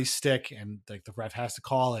 broke somebody's stick, and like the ref has to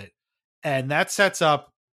call it. And that sets up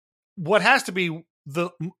what has to be the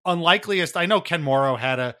unlikeliest. I know Ken Morrow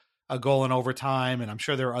had a goal in overtime, and I'm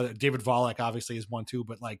sure there are other. David Volek obviously is one too,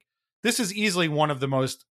 but like, this is easily one of the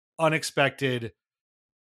most unexpected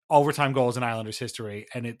overtime goals in Islanders history.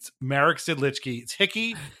 And it's Marek Zidlichky. It's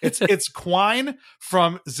Hickey. It's Quine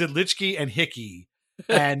from Zidlichky and Hickey.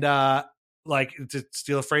 And like, to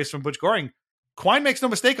steal a phrase from Butch Goring, Quine makes no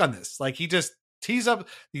mistake on this. Like, he just tees up,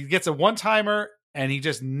 he gets a one-timer and he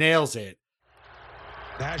just nails it.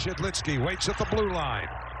 Now Zidlichky waits at the blue line.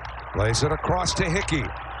 Plays it across to Hickey.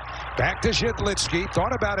 Back to Zidlichky.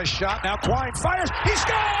 Thought about a shot. Now Quine fires. He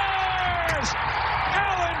scores!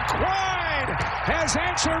 Alan Quine has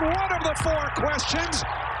answered one of the 4 questions.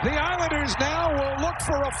 The Islanders now will look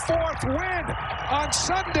for a 4th win on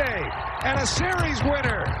Sunday and a series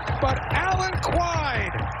winner. But Alan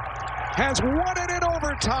Quine has won it in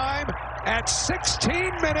overtime at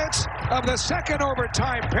 16 minutes of the second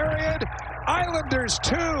overtime period. Islanders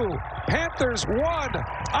 2, Panthers 1.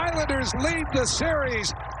 Islanders lead the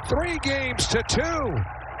series 3-2.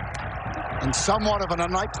 And somewhat of an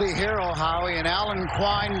unlikely hero, Howie, and Alan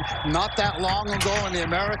Quine, not that long ago in the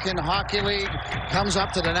American Hockey League, comes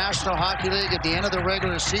up to the National Hockey League at the end of the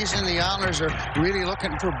regular season. The Islanders are really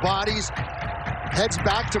looking for bodies. Heads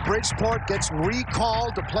back to Bridgeport, gets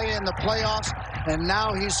recalled to play in the playoffs, and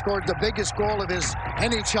now he's scored the biggest goal of his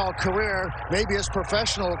NHL career, maybe his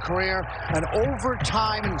professional career, an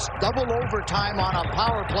overtime, double overtime on a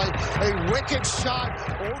power play, a wicked shot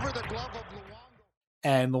over the glove of Luongo.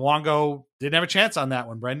 And Luongo didn't have a chance on that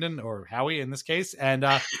one, Brendan, or Howie in this case, and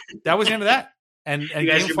that was the end of that. And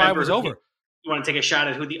Game 5 was over. You want to take a shot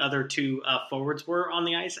at who the other 2 forwards were on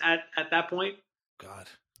the ice at that point? God,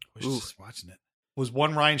 I was just watching it. Was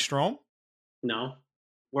one Ryan Strome? No,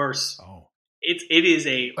 worse. Oh, it is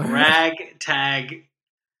a ragtag.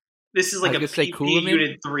 This is like a PP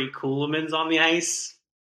Unit 3 Kuhlman's on the ice.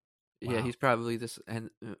 Yeah, wow. He's probably this and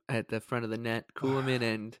at the front of the net.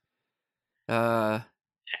 Kuhlman and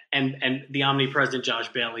the omnipresent Josh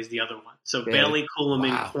Bailey's the other one. So Bailey,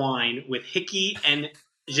 Kuhlman, Quine with Hickey and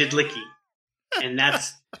Zidlichky. And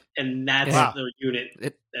that's and that's Wow. the unit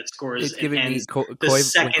that scores. It's giving me the when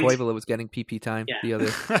second, Koivula was getting PP time Yeah.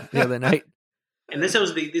 the other night. and this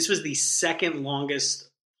was the second longest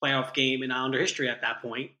playoff game in Islander history at that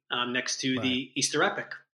point, next to the Easter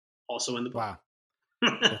Epic, also in the book. Wow.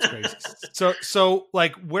 That's crazy. So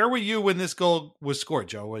like, where were you when this goal was scored,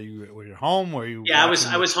 Joe? Were you home? Were you? Yeah,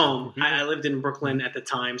 I was home. I lived in Brooklyn at the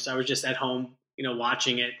time, so I was just at home,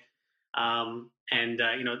 watching it.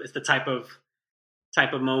 It's the type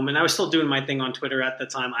of moment. I was still doing my thing on Twitter at the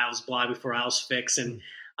time, Isles Blog before Isles Fix, and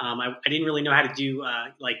I didn't really know how to do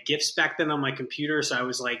like GIFs back then on my computer, so I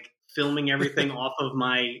was like filming everything off of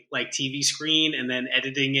my like TV screen and then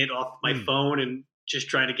editing it off my phone and just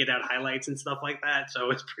trying to get out highlights and stuff like that. So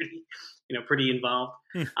it's pretty involved.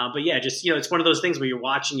 But yeah, just, it's one of those things where you're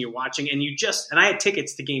watching and I had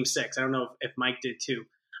tickets to Game 6. I don't know if Mike did too.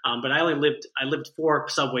 But I lived 4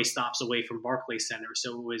 subway stops away from Barclays Center.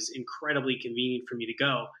 So it was incredibly convenient for me to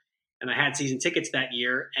go. And I had season tickets that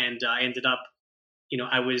year. And I ended up,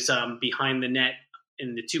 I was behind the net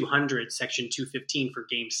in the 200, section 215 for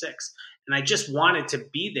Game 6. And I just wanted to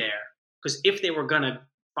be there because if they were going to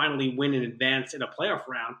finally win in advance in a playoff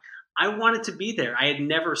round, I wanted to be there. I had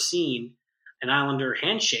never seen an Islander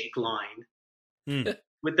handshake line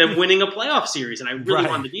with them winning a playoff series, and I really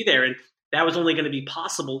wanted to be there. And that was only going to be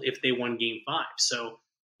possible if they won Game 5. So,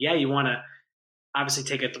 yeah, you want to obviously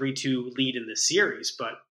take a 3-2 lead in this series,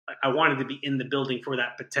 but I wanted to be in the building for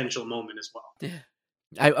that potential moment as well. Yeah.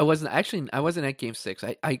 I wasn't at Game 6.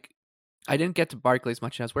 I didn't get to Barclays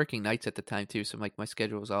much. I was working nights at the time too, so my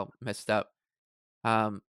schedule was all messed up.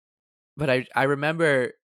 But I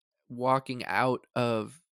remember walking out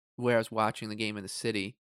of where I was watching the game in the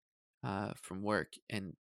city from work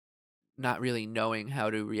and not really knowing how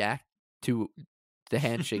to react to the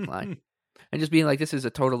handshake line and just being like, this is a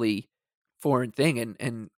totally foreign thing.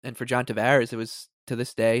 And for John Tavares, it was to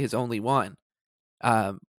this day his only one.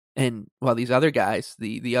 And while these other guys,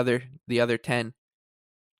 the other 10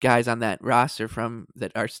 guys on that roster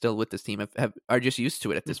that are still with this team are just used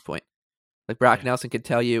to it at this point. Like Brock Nelson could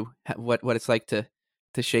tell you what it's like to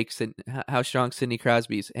shake how strong Sidney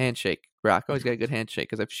Crosby's handshake. Brock always got a good handshake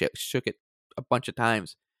because I've shook it a bunch of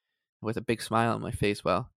times with a big smile on my face.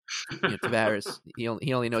 Well, Tavares, he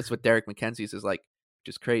only knows what Derek McKenzie's is like, which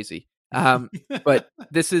is crazy. But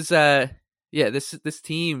this is this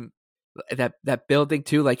team, that building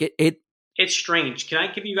too, like it. It's strange. Can I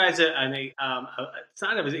give you guys it's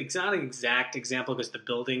not an exact example because the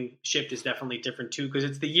building shift is definitely different too, because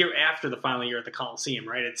it's the year after the final year at the Coliseum,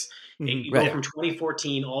 right? You go from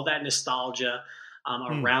 2014, all that nostalgia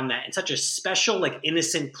around that, and such a special, like,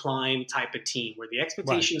 innocent climb type of team where the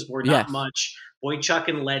expectations were not much. Boychuk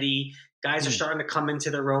and Leddy, guys are starting to come into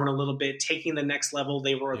their own a little bit, taking the next level.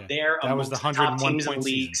 They were there amongst the top teams in the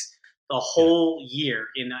leagues the whole year.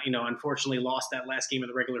 Unfortunately lost that last game of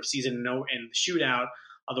the regular season in the shootout.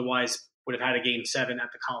 Otherwise would have had a Game 7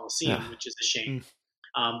 at the Coliseum, which is a shame.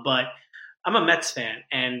 But I'm a Mets fan,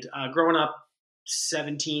 and growing up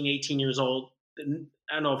 17, 18 years old,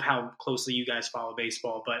 I don't know how closely you guys follow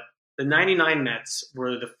baseball, but the 99 Mets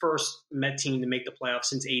were the first Met team to make the playoffs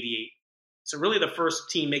since 88. So really the first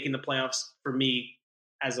team making the playoffs for me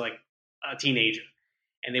as like a teenager.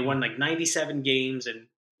 And they won like 97 games and,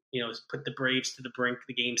 put the Braves to the brink,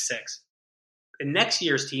 the Game 6. The next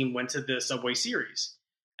year's team went to the Subway Series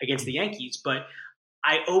against the Yankees, but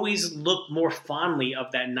I always look more fondly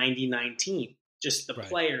of that 99 team. Just the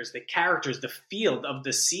players, the characters, the field of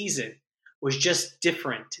the season was just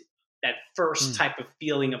different. That first type of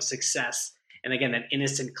feeling of success. And again, that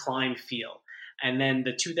innocent climb feel. And then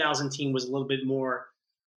the 2000 team was a little bit more,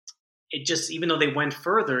 it just, even though they went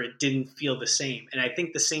further, it didn't feel the same. And I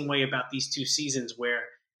think the same way about these two seasons where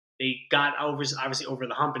they got obviously over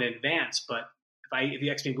the hump in advance. But if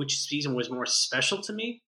you ask me which season was more special to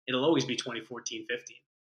me, it'll always be 2014-15.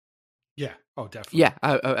 Yeah. Oh, definitely. Yeah,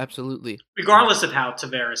 absolutely. Regardless of how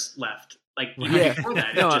Tavares left. Like, before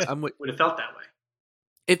that, it would have felt that way.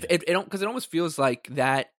 Because it almost feels like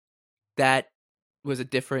that was a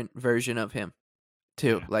different version of him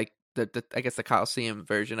too. Yeah. Like I guess the Coliseum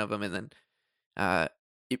version of him, and then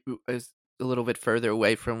it was a little bit further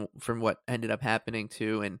away from what ended up happening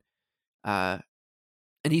too. And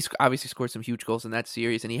he obviously scored some huge goals in that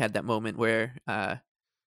series, and he had that moment where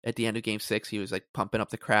at the end of Game 6 he was like pumping up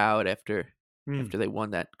the crowd after they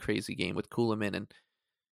won that crazy game with Kuhlman.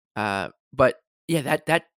 And but yeah,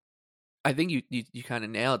 that I think you kind of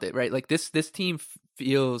nailed it, right? Like this team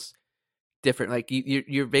feels different. Like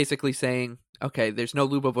you're basically saying, okay, there's no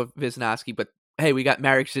Lyubov Wisnowski, but hey, we got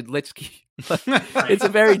Marek Zidlitsky. It's a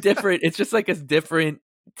very different. It's just like a different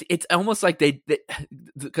it's almost like they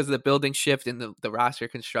because of the building shift and the roster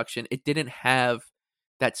construction, it didn't have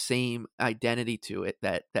that same identity to it,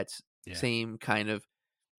 that's same kind of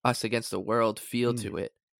us against the world feel to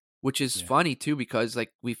it, which is funny too, because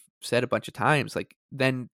like we've said a bunch of times, like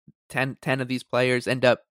then 10 of these players end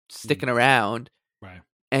up sticking around, right,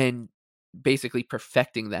 and basically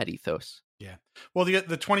perfecting that ethos. Yeah. Well, the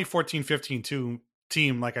 2014-15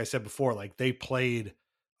 team, like I said before, like they played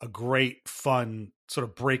a great, fun sort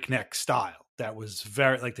of breakneck style that was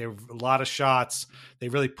very, like, they were a lot of shots. They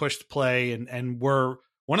really pushed play and were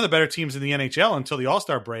one of the better teams in the NHL until the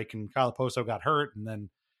All-Star break, and Kyle Poso got hurt, and then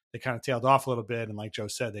they kind of tailed off a little bit. And like Joe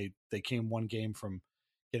said, they came one game from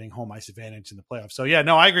getting home ice advantage in the playoffs. So yeah,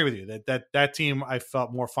 no, I agree with you that team I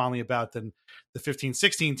felt more fondly about than the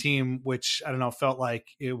 15-16 team, which I don't know, felt like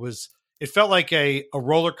it felt like a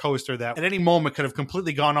roller coaster that at any moment could have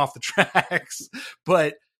completely gone off the tracks.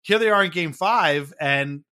 But here they are in game 5,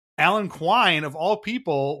 and Alan Quine, of all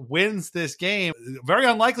people, wins this game. Very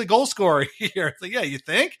unlikely goal scorer here. So yeah, you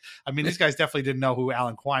think? I mean, these guys definitely didn't know who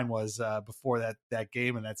Alan Quine was before that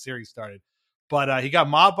game and that series started. But he got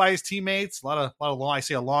mobbed by his teammates. A lot of long. I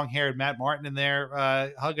see a long-haired Matt Martin in there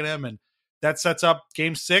hugging him, and that sets up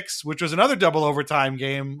Game 6, which was another double overtime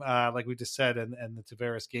game, like we just said, and the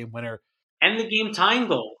Tavares game winner, and the game tying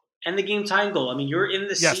goal. I mean, you're in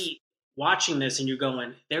the seat watching this, and you're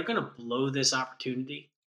going, "They're going to blow this opportunity."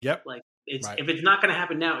 Yep. Like if it's not going to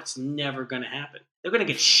happen now, it's never going to happen. They're going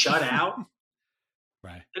to get shut out.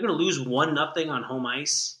 Right. They're going to lose 1-0 on home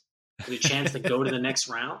ice with a chance to go to the next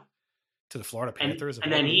round. To the Florida Panthers.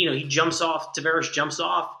 And then he jumps off, Tavares jumps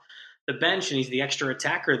off the bench, and he's the extra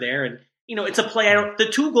attacker there. And it's a play. The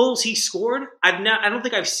 2 goals he scored, I don't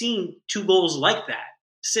think I've seen 2 goals like that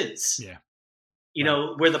since. Yeah.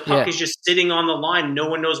 Where the puck is just sitting on the line, no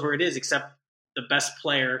one knows where it is except the best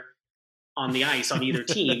player on the ice on either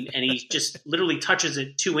team, and he just literally touches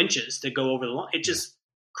it 2 inches to go over the line. It's just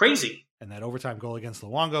crazy. And that overtime goal against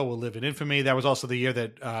Luongo will live in infamy. That was also the year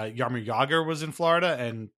that Jaromir Jagr was in Florida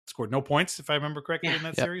and scored no points, if I remember correctly, in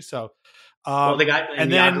that series. So, the guy and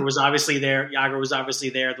Jagr was obviously there. Jagr was obviously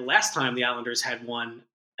there the last time the Islanders had won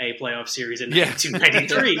a playoff series in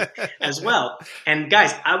 1993 as well. And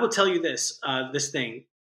guys, I will tell you this thing.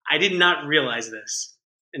 I did not realize this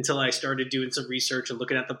until I started doing some research and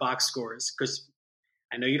looking at the box scores, because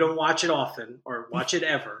I know you don't watch it often or watch it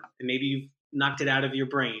ever, and maybe you've knocked it out of your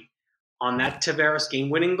brain. On that Tavares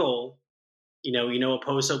game-winning goal,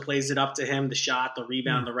 Oposo plays it up to him, the shot, the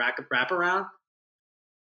rebound, the wraparound.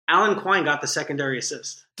 Alan Quine got the secondary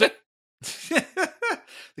assist. The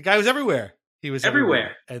guy was everywhere. He was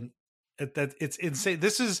everywhere. And it's insane.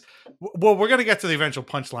 We're going to get to the eventual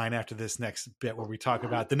punchline after this next bit where we talk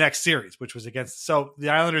about the next series, which was so the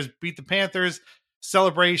Islanders beat the Panthers,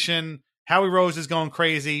 celebration. Howie Rose is going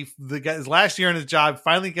crazy. The guy's last year in his job,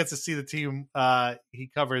 finally gets to see the team he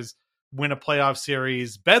covers win a playoff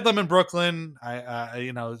series. Bedlam in Brooklyn,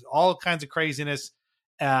 all kinds of craziness.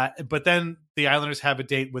 But then the Islanders have a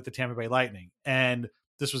date with the Tampa Bay Lightning, and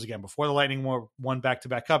this was again before the Lightning won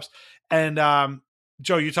back-to-back cups. And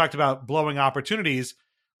Joe, you talked about blowing opportunities.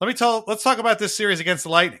 Let's talk about this series against the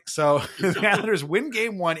Lightning. So the Islanders win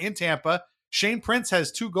Game 1 in Tampa. Shane Prince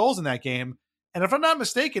has 2 goals in that game, and if I'm not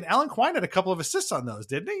mistaken, Alan Quine had a couple of assists on those,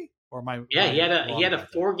 didn't he? Or he had a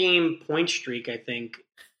 4-game point streak, I think.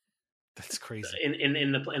 That's crazy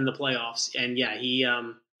in the playoffs, and he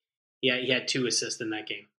had 2 assists in that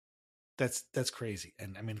game. That's crazy,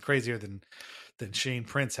 and I mean crazier than Shane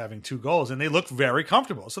Prince having 2 goals, and they look very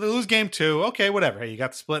comfortable. So they lose Game 2, okay, whatever. Hey, you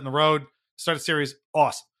got the split in the road, start a series,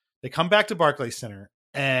 awesome. They come back to Barclays Center,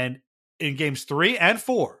 and in Games 3 and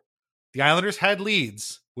 4, the Islanders had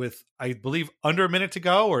leads with, I believe, under a minute to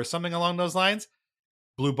go or something along those lines.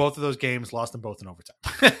 Blew both of those games, lost them both in overtime.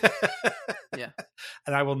 Yeah.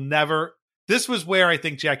 And I will never, this was where I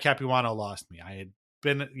think Jack Capuano lost me. I had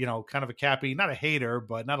been, kind of a Cappy, not a hater,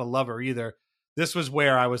 but not a lover either. This was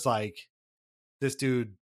where I was like, this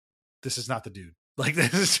dude, this is not the dude. Like,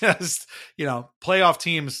 this is just, playoff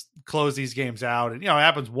teams close these games out. And, it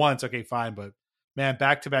happens once. Okay, fine. But man,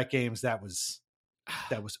 back-to-back games, that was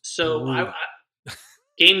so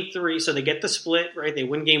Game 3, so they get the split, right? They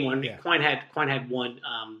win Game 1. Yeah. Quine had one.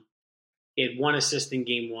 He had 1 assist in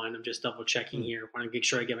Game 1. I'm just double checking here. I want to make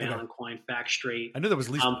sure I get my Alan Quine facts straight. I knew there was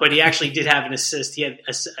at least, but he actually did have an assist. He had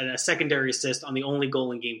a secondary assist on the only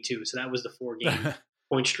goal in Game 2. So that was the 4-game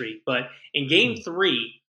point streak. But in Game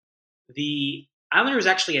 3, the Islanders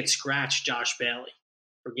actually had scratched Josh Bailey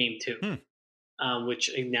for Game 2,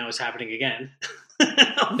 which now is happening again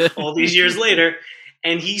all these years later.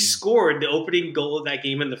 And he scored the opening goal of that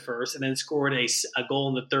game in the first, and then scored a goal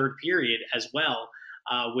in the third period as well.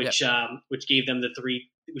 which gave them the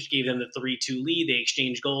 3-2 lead. They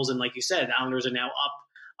exchanged goals, and like you said, the Islanders are now up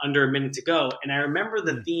under a minute to go. And I remember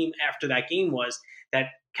the theme after that game was that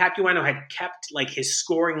Capuano had kept like his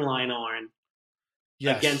scoring line on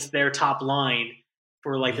against their top line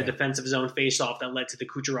for like the defensive zone faceoff that led to the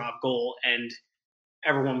Kucherov goal, and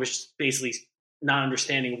everyone was basically not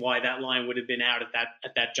understanding why that line would have been out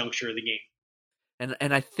at that juncture of the game.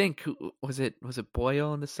 And I think was it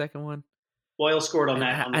Boyle in the second one? Boyle scored on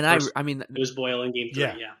that. I mean, it was Boyle in game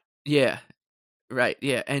 3. Yeah, right.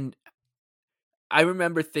 Yeah, and I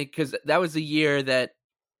remember because that was the year that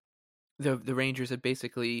the Rangers had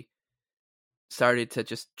basically started to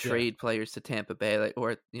just trade players to Tampa Bay,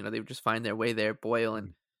 or they would just find their way there. Boyle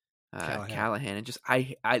and Callahan, and just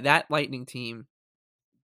I that Lightning team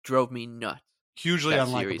drove me nuts. Hugely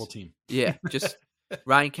unlikable team. Yeah, just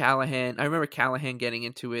Ryan Callahan. I remember Callahan getting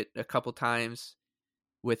into it a couple times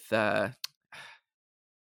with I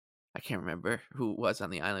can't remember who it was on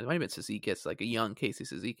the island. It might have been Cizikas, like a young Casey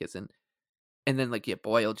Cizikas, and then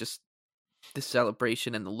Boyle, just the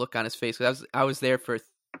celebration and the look on his face. I was there for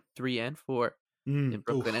 3 and 4 in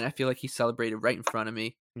Brooklyn, and I feel like he celebrated right in front of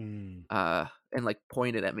me, and like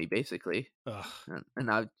pointed at me basically. And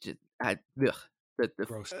I just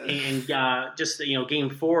gross. And just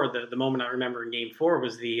game 4, the moment I remember in game 4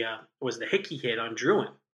 was the Hickey hit on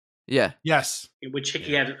Druin. Yeah. Yes. Which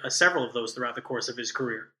Hickey had several of those throughout the course of his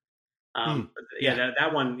career.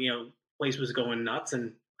 That one, place was going nuts, and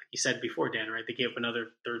like you said before, Dan, right? They gave up another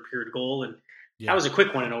third period goal, and that was a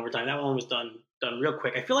quick one in overtime. That one was done real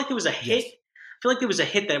quick. I feel like there was a hit. I feel like there was a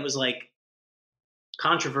hit that was like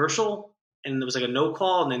controversial, and there was like a no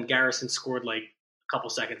call, and then Garrison scored like a couple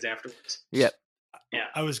seconds afterwards. Yep. Yeah,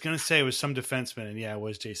 I was going to say it was some defenseman, and it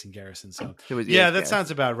was Jason Garrison. So that sounds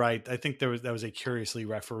about right. I think that was a curiously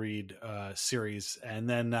refereed series, and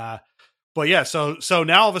then, so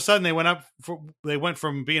now all of a sudden they went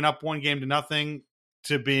from being up 1-0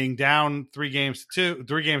 to being down 3 games to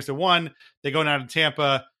 1. They go down to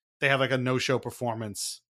Tampa. They have like a no-show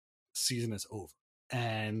performance. Season is over,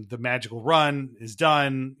 and the magical run is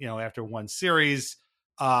done. After one series,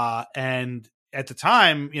 and at the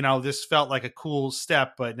time, this felt like a cool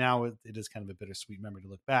step, but now it is kind of a bittersweet memory to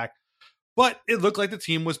look back. But it looked like the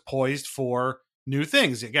team was poised for new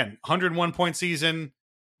things. Again, 101-point season,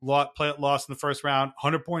 lost in the first round,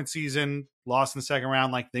 100-point season, lost in the second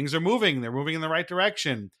round. Like, things are moving. They're moving in the right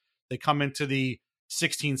direction. They come into the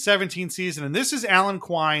 16-17 season, and this is Alan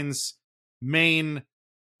Quine's main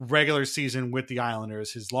regular season with the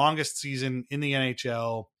Islanders, his longest season in the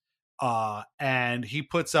NHL. And he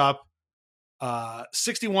puts up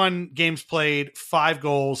 61 games played, 5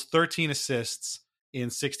 goals, 13 assists in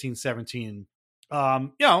 16-17.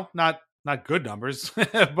 Not good numbers,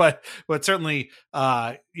 but certainly, could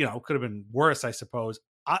have been worse, I suppose.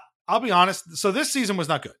 I'll be honest. So this season was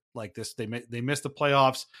not good. Like this, they missed the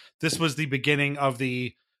playoffs. This was the beginning of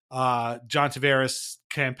the John Tavares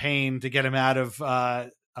campaign to get him out of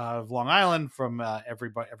Long Island from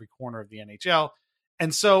every corner of the NHL.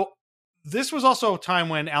 And so this was also a time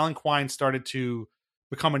when Alan Quine started to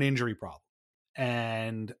become an injury problem.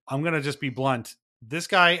 And I'm going to just be blunt. This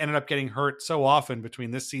guy ended up getting hurt so often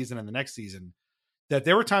between this season and the next season that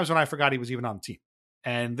there were times when I forgot he was even on the team.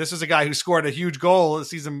 And this is a guy who scored a huge goal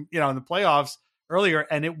this season, in the playoffs earlier.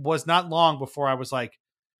 And it was not long before I was like,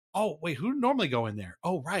 oh, wait, who would normally go in there?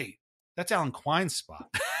 Oh, right. That's Alan Quine's spot.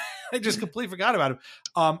 I just completely forgot about him.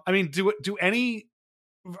 I'll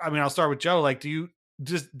start with Joe. Like,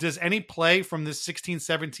 does any play from this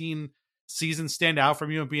 16-17 season stand out from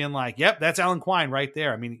you and being like, yep, that's Alan Quine right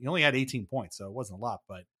there? I mean, he only had 18 points, so it wasn't a lot,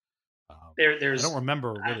 but there's I don't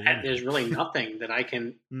remember really. There's really nothing that I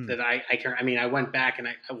can I can. I mean, I went back and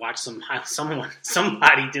I watched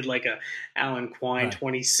somebody did like a Alan Quine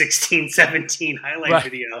 2016-17 highlight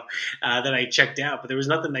video that I checked out, but there was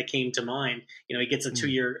nothing that came to mind. He gets a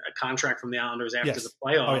 2-year contract from the Islanders after the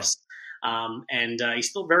playoffs. And he's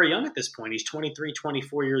still very young at this point. He's 23,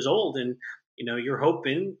 24 years old. And, you're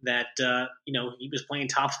hoping that, he was playing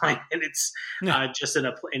top line minutes just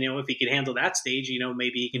if he could handle that stage,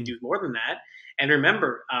 maybe he can do more than that. And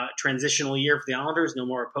remember, transitional year for the Islanders, no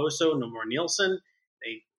more Oposo, no more Nielsen.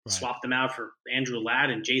 They swapped them out for Andrew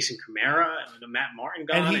Ladd and Jason Kamara, and Matt Martin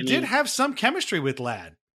gone. And he did have some chemistry with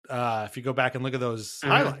Ladd. If you go back and look at those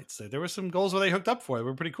highlights, there were some goals where they hooked up for it. They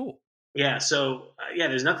were pretty cool. Yeah, so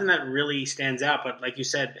there's nothing that really stands out, but like you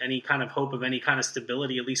said, any kind of hope of any kind of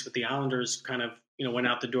stability, at least with the Islanders, kind of went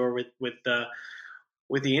out the door with the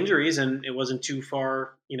injuries, and it wasn't too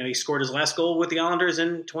far. He scored his last goal with the Islanders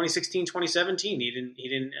in 2016-2017. He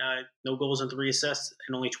didn't no goals and 3 assists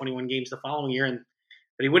in only 21 games the following year, and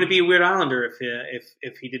But he wouldn't be a Weird Islander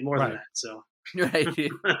if he did more than that. So Right.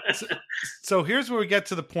 So here's where we get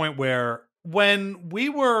to the point where when we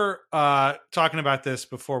were talking about this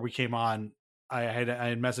before we came on, I had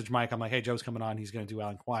messaged Mike. I'm like, hey, Joe's coming on. He's going to do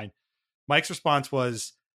Alan Quine. Mike's response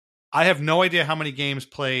was, I have no idea how many games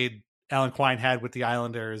played Alan Quine had with the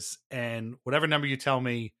Islanders, and whatever number you tell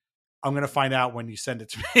me, I'm going to find out when you send it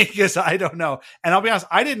to me because I don't know. And I'll be honest,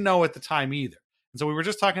 I didn't know at the time either. And so we were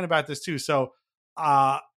just talking about this too. So,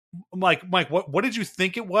 Mike, what did you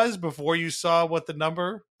think it was before you saw what the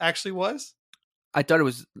number actually was? I thought it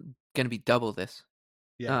was going to be double this.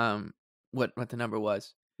 Yeah. What the number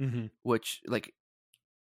was, which like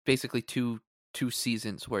basically two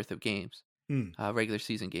seasons worth of games, regular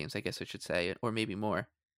season games, I guess I should say, or maybe more,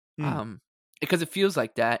 because it feels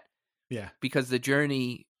like that. Yeah. Because the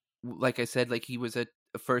journey, like I said, like he was a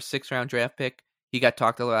first 6th-round draft pick. He got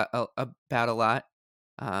talked about a lot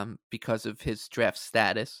because of his draft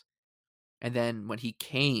status. And then when he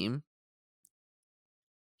came,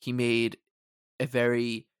 he made a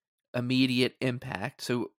very immediate impact.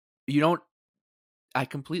 So I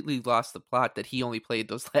completely lost the plot that he only played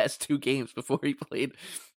those last 2 games before he played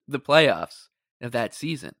the playoffs of that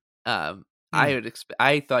season. I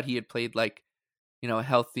thought he had played like, a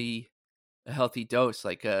healthy dose,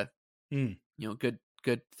 like a,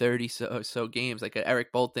 good 30 so games, like a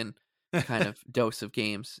Eric Bolton kind of dose of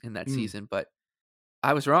games in that season. But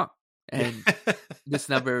I was wrong. And this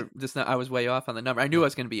number, I was way off on the number. I knew I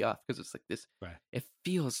was going to be off because it's like this. Right.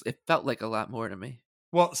 It felt like a lot more to me.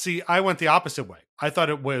 Well, see, I went the opposite way. I thought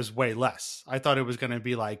it was way less. I thought it was going to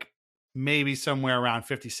be like maybe somewhere around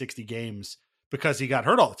 50, 60 games because he got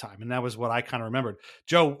hurt all the time. And that was what I kind of remembered.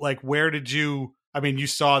 Joe, like, where did you, you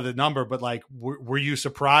saw the number, but like, were you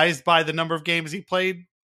surprised by the number of games he played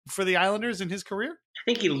for the Islanders in his career? I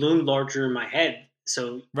think he loomed larger in my head.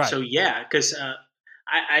 So yeah, because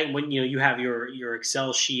I when you have your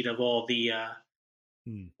Excel sheet of all the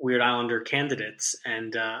Weird Islander candidates,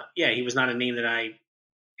 and he was not a name that I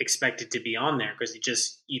expected to be on there because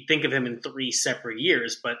you think of him in 3 separate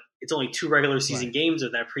years, but it's only 2 regular season games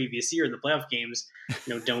of that previous year. The playoff games,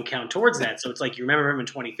 don't count towards that. So it's like you remember him in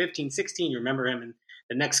 2015, 16. You remember him in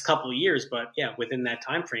the next couple of years, but within that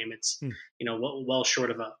time frame, it's well short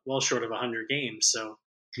of 100 games. So.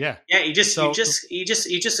 Yeah. He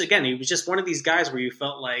was just one of these guys where you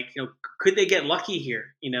felt like, could they get lucky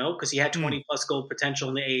here? Because he had 20 plus goal potential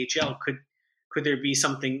in the AHL. Could there be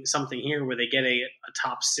something here where they get a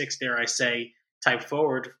top 6, dare I say, type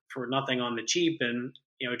forward for nothing on the cheap, and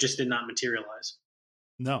it just did not materialize.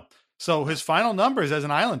 No. So his final numbers as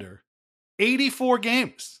an Islander, 84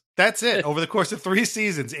 games. That's it. Over the course of 3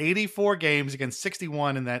 seasons, 84 games against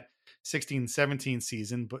 61 in that 16-17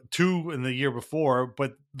 season, but 2 in the year before,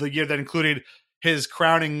 but the year that included his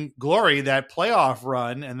crowning glory, that playoff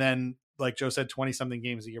run, and then, like Joe said, 20-something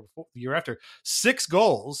games the year after. 6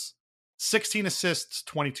 goals, 16 assists,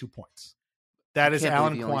 22 points. That is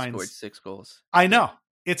Alan Quine's. Scored 6 goals. I know.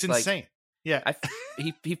 It's insane. Yeah.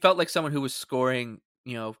 He felt like someone who was scoring,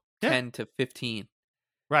 10 to 15.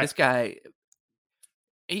 Right. This guy,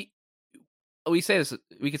 we could say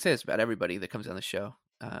this about everybody that comes on the show.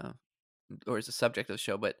 Or is the subject of the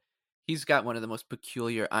show, but he's got one of the most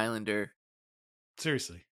peculiar Islander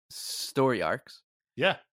story arcs.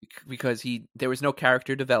 Yeah. Because there was no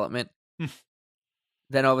character development.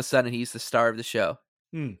 Then all of a sudden he's the star of the show.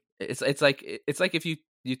 It's like if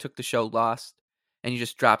you took the show Lost and you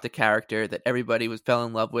just dropped a character that everybody fell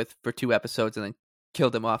in love with for 2 episodes and then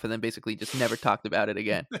killed him off and then basically just never talked about it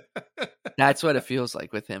again. That's what it feels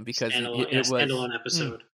like with him because it was standalone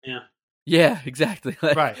episode. Yeah, exactly.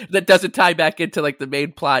 Right. That doesn't tie back into like the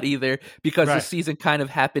main plot either because the season kind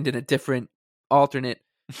of happened in a different alternate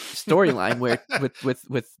storyline where with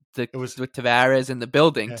Tavares and the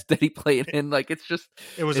buildings that he played in. Like it's just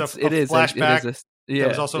it was a flashback. There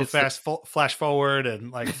was also flash forward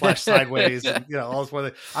and like flash sideways and all this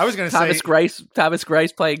other. I was going to say Thomas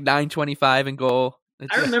Greiss playing .925 in goal.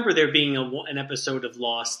 I remember there being an episode of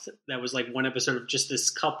Lost that was like one episode of just this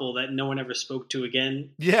couple that no one ever spoke to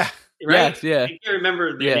again. Yeah. Right. Yes, yeah. I can't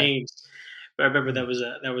remember their names, but I remember that was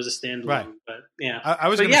a standalone. Right. But yeah, I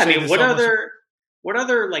was going to say what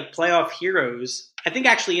other like playoff heroes? I think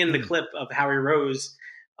actually in the clip of Howie Rose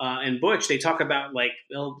and Butch, they talk about like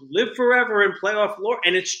they'll live forever in playoff lore,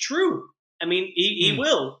 and it's true. I mean, he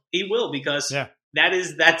will because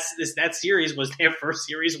that series was their first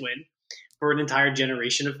series win for an entire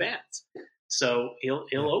generation of fans. So he'll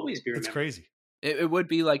always be remembered. It's crazy. It would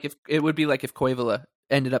be like if Koivula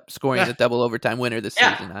ended up scoring the double overtime winner this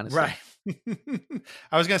season. Honestly, right.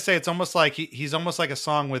 I was gonna say it's almost like he's almost like a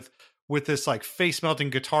song with this like face melting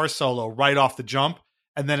guitar solo right off the jump,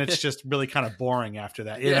 and then it's just really kind of boring after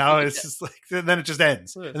that. You know, it's just like, then it just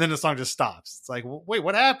ends, and then the song just stops. It's like, well, wait,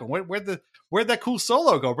 what happened? Where'd that cool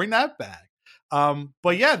solo go? Bring that back.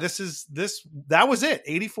 But yeah, that was it.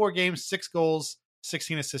 84 games, 6 goals,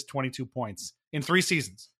 16 assists, 22 points in 3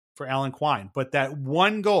 seasons for Alan Quine. But that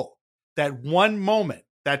one goal, that one moment,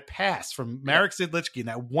 that pass from Marek Zidlichky, and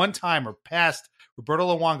that one timer past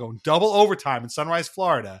Roberto Luongo in double overtime in Sunrise,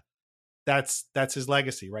 Florida, that's his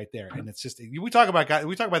legacy right there. And it's just, we talk about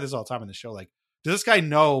this all the time on the show. Like, does this guy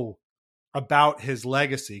know about his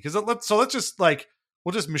legacy? Because let's just like,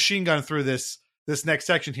 we'll just machine gun through this next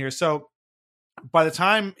section here. So by the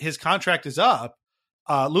time his contract is up,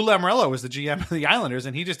 Lou Lamoriello is the GM of the Islanders,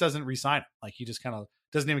 and he just doesn't re-sign him. Like, he just kind of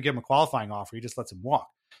doesn't even give him a qualifying offer. He just lets him walk.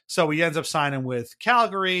 So he ends up signing with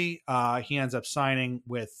Calgary. He ends up signing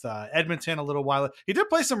with Edmonton a little while. He did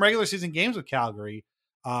play some regular season games with Calgary,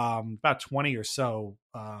 about 20 or so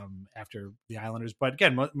after the Islanders. But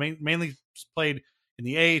again, mainly played in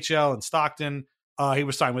the AHL in Stockton. He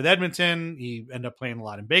was signed with Edmonton. He ended up playing a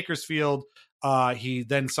lot in Bakersfield. He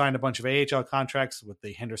then signed a bunch of AHL contracts with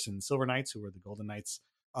the Henderson Silver Knights, who were the Golden Knights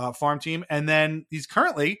farm team. And then he's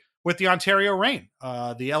currently with the Ontario Reign,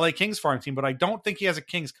 the LA Kings farm team, but I don't think he has a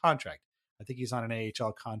Kings contract. I think he's on an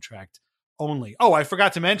AHL contract only. Oh, I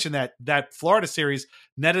forgot to mention that Florida series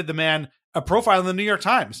netted the man a profile in the New York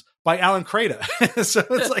Times by Alan Creda. So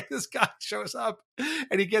it's like, this guy shows up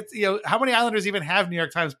and he gets, how many Islanders even have New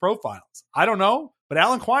York Times profiles? I don't know, but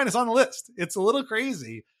Alan Quine is on the list. It's a little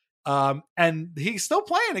crazy. And he's still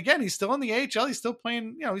playing. Again, he's still in the AHL. He's still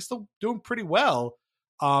playing, he's still doing pretty well.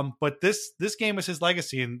 But this game is his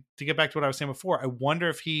legacy. And to get back to what I was saying before, I wonder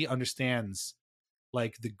if he understands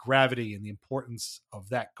like the gravity and the importance of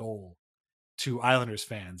that goal to Islanders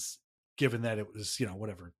fans, given that it was,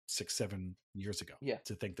 6-7 years ago. Yeah.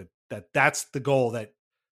 To think that's the goal that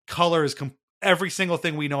colors every single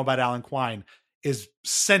thing we know about Alan Quine is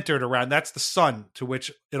centered around. That's the sun to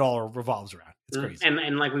which it all revolves around. It's crazy.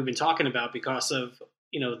 And like we've been talking about, because of,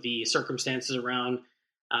 the circumstances around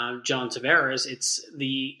John Tavares, it's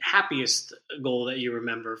the happiest goal that you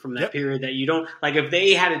remember from that period that you don't, like, if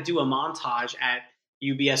they had to do a montage at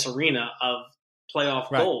UBS Arena of playoff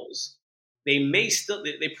goals, they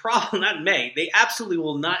absolutely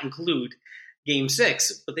will not include Game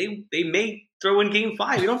 6, but they may throw in Game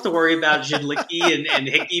 5. You don't have to worry about Zidlichky and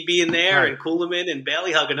Hickey being there and Kuhlman and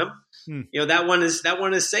Bailey hugging him. That one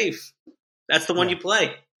is safe. That's the one you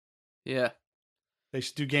play. Yeah. They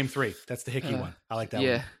should do Game 3. That's the Hickey one. I like that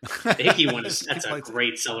one. The Hickey one that's a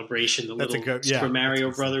great celebration. The little Super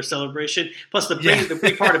Mario Brothers celebration. Plus, the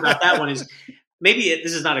big part about that one is, maybe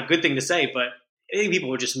this is not a good thing to say, but I think people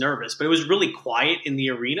were just nervous. But it was really quiet in the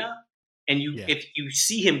arena, and if you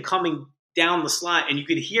see him coming down the slide, and you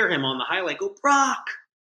could hear him on the highlight go, Brock,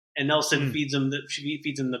 and Nelson feeds him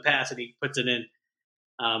the pass, and he puts it in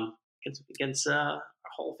against a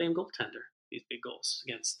Hall of Fame goaltender. These big goals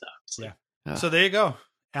against So there you go,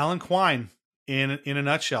 Alan Quine in a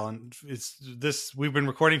nutshell. And it's this. We've been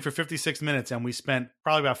recording for 56 minutes, and we spent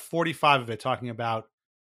probably about 45 of it talking about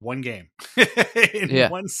one game in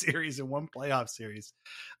one series, in one playoff series.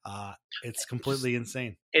 It's completely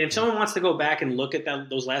insane. And if someone wants to go back and look at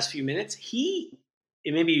those last few minutes,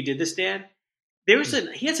 and maybe you did this, Dan,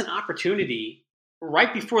 he has an opportunity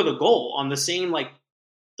right before the goal on the same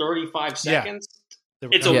 35 seconds.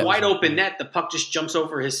 It's a wide open net. The puck just jumps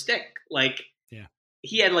over his stick.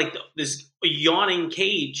 He had this yawning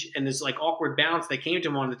cage and this awkward bounce that came to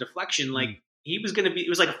him on the deflection. He was going to be, it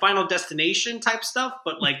was like a Final Destination type stuff,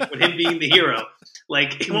 but with him being the hero,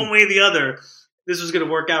 one way or the other, this was going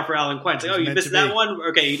to work out for Alan Quine. It's you missed that one?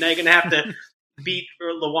 Okay, now you're going to have to beat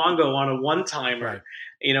Luongo on a one-timer,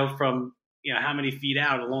 from how many feet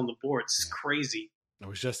out along the boards. It's crazy. It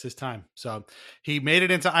was just his time. So he made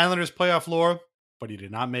it into Islanders playoff lore, but he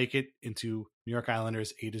did not make it into New York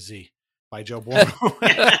Islanders A to Z by Joe Buono.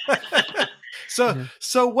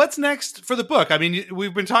 So what's next for the book? I mean,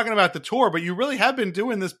 we've been talking about the tour, but you really have been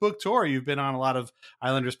doing this book tour. You've been on a lot of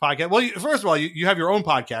Islanders podcasts. Well, first of all, you have your own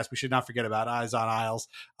podcast. We should not forget about Eyes on Isles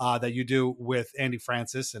that you do with Andy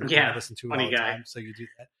Francis, and I listen to it all the time. So you do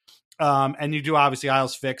that. And you do obviously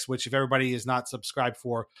Isles Fix, which if everybody is not subscribed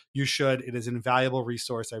for, you should. It is an invaluable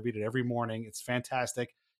resource. I read it every morning. It's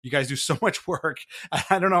fantastic. You guys do so much work.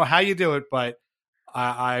 I don't know how you do it, but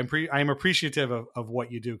I am appreciative of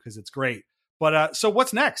what you do because it's great. But so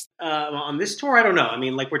what's next? On this tour, I don't know. I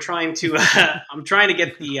mean, we're trying to. I'm trying to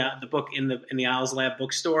get the book in the Isles Lab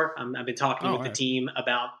bookstore. I've been talking with the team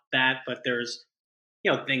about that, but there's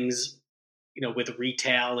things with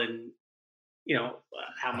retail and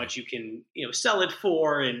how much you can, sell it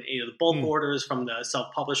for, and, the bulk orders from the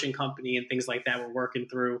self-publishing company and things like that we're working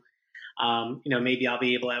through. Maybe I'll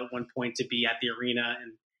be able at one point to be at the arena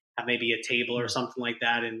and have maybe a table or something like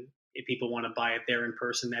that. And if people want to buy it there in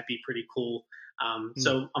person, that'd be pretty cool.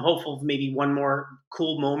 So I'm hopeful of maybe one more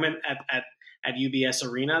cool moment at UBS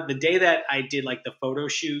Arena. The day that I did like the photo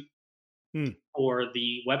shoot for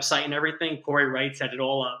the website and everything, Corey Wright set it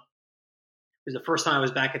all up. It was the first time I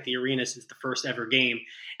was back at the arena since the first ever game,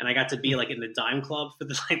 and I got to be like in the Dime Club for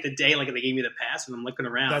the day. Like they gave me the pass, and I'm looking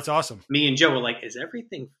around. That's awesome. Me and Joe were like, "Is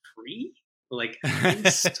everything free?" We're like, I think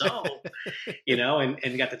so,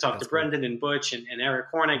 and got to talk to Brendan and Butch and Eric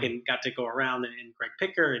Hornick, and got to go around and Greg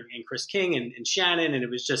Picker and Chris King and Shannon, and it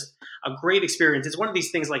was just a great experience. It's one of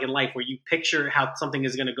these things like in life where you picture how something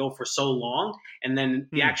is going to go for so long, and then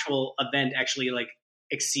the actual event actually like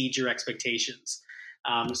exceeds your expectations.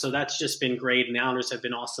 So that's just been great, and the Islanders have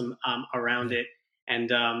been awesome around it. And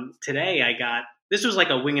today this was like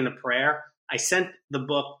a wing and a prayer. I sent the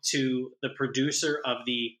book to the producer of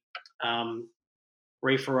the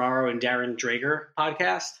Ray Ferraro and Darren Drager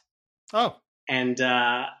podcast. Oh. And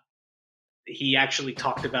he actually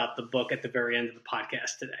talked about the book at the very end of the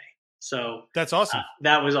podcast today. So that's awesome.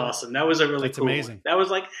 That was awesome. That was a really cool amazing one. That was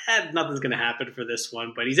like, nothing's going to happen for this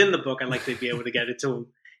one, but he's in the book. I'd like to be able to get it to him.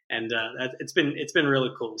 And it's been really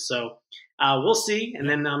cool. So we'll see. And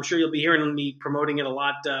then I'm sure you'll be hearing me promoting it a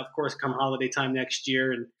lot, of course, come holiday time next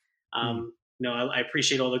year. And, I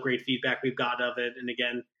appreciate all the great feedback we've got of it. And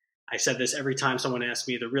again, I said this every time someone asks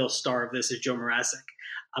me, the real star of this is Joe Mrazek.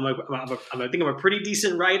 I think I'm a pretty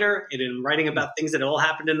decent writer, and I'm writing about things that all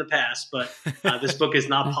happened in the past. But this book is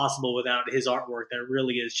not possible without his artwork. That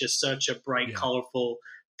really is just such a bright, colorful,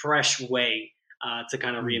 fresh way to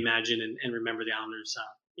kind of reimagine and remember the Islanders'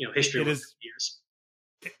 history over the years.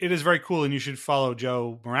 It is very cool, and you should follow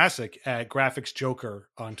Joe Mrazek at Graphics Joker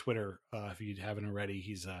on Twitter if you haven't already.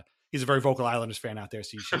 He's a very vocal Islanders fan out there,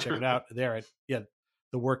 so you should check it out there.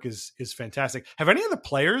 The work is fantastic. Have any of the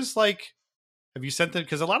players have you sent them?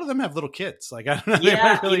 Because a lot of them have little kids. Like I don't know, they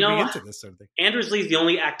might really be into this sort of thing. Anders Lee's the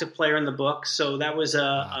only active player in the book, so that was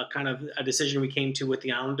a kind of a decision we came to with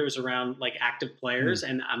the Islanders around like active players,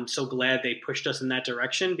 and I'm so glad they pushed us in that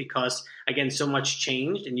direction because again, so much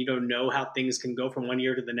changed, and you don't know how things can go from one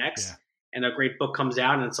year to the next. Yeah. And a great book comes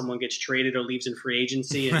out, and someone gets traded or leaves in free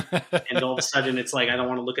agency, and all of a sudden it's like I don't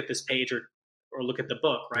want to look at this page or look at the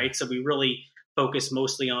book, right? So we really focus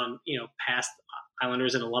mostly on past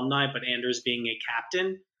Islanders and alumni, but Anders being a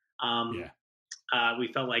captain,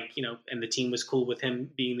 we felt like and the team was cool with him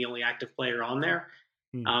being the only active player on there.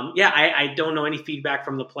 I don't know any feedback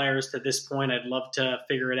from the players to this point. I'd love to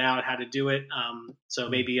figure it out how to do it. So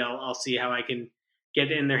maybe I'll see how I can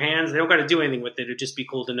get it in their hands. They don't got to do anything with it. It'd just be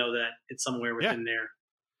cool to know that it's somewhere within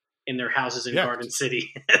their houses in Garden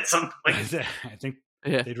City at some point. I think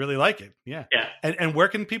they'd really like it. Yeah. And where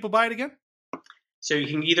can people buy it again? So you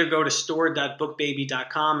can either go to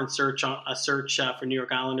store.bookbaby.com and search for New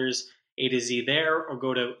York Islanders A to Z there, or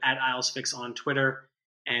go to @IslesFix on Twitter,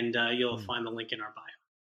 and you'll find the link in our bio.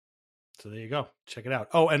 So there you go. Check it out.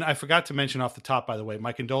 Oh, and I forgot to mention off the top, by the way,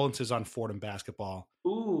 my condolences on Fordham basketball.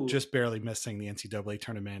 Ooh. Just barely missing the NCAA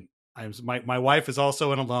tournament. My wife is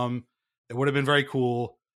also an alum. It would have been very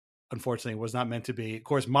cool. Unfortunately, it was not meant to be. Of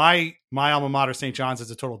course, my alma mater, St. John's, is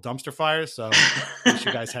a total dumpster fire. So I wish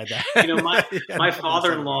you guys had that. My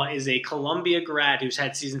father-in-law is a Columbia grad who's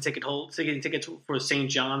had season tickets for St.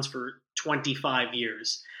 John's for 25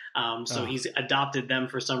 years. So he's adopted them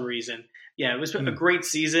for some reason. Yeah, it was a great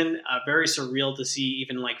season. Very surreal to see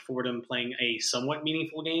even like Fordham playing a somewhat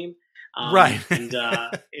meaningful game. Right. And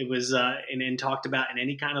it was and talked about in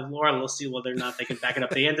any kind of lore. We'll see whether or not they can back it up.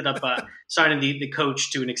 They ended up signing the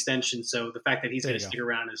coach to an extension. So the fact that he's going to stick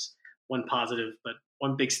around is one positive, but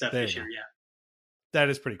one big step this year. Yeah. That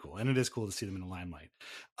is pretty cool. And it is cool to see them in the limelight.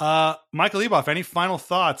 Michael Leboff, any final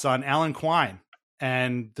thoughts on Alan Quine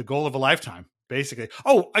and the goal of a lifetime, basically?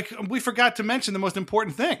 Oh, we forgot to mention the most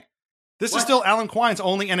important thing. This is still Alan Quine's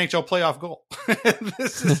only NHL playoff goal.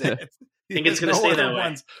 This is it. I think it's going to stay that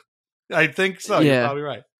way. I think so. Yeah. You're probably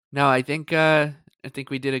right. No, I think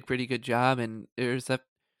we did a pretty good job, and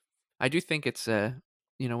I do think it's when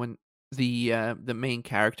the main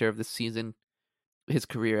character of the season, his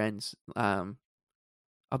career ends, I'll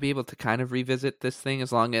be able to kind of revisit this thing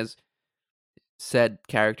as long as said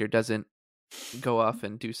character doesn't go off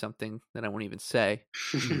and do something that I won't even say.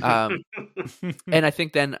 And I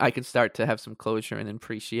think then I can start to have some closure and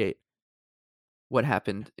appreciate what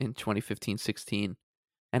happened in 2015-16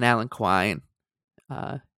 and Alan Quine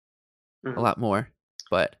a lot more.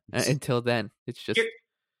 But until then, it's just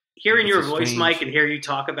hearing your voice, strange. Mike, and hear you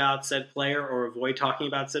talk about said player or avoid talking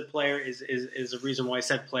about said player is a reason why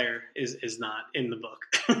said player is not in the book.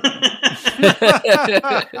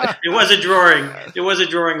 It was a drawing. It was a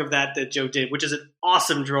drawing of that Joe did, which is an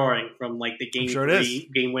awesome drawing from like the game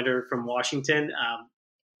game winner from Washington.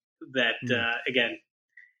 Again,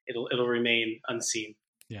 it'll remain unseen.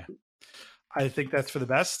 Yeah, I think that's for the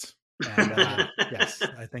best. And yes,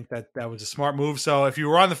 I think that was a smart move. So if you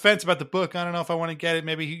were on the fence about the book, I don't know if I want to get it.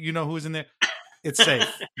 Maybe you know who's in there. It's safe.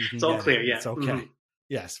 It's all clear. Yeah, it's okay. Mm-hmm.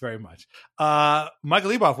 Yes, very much. Michael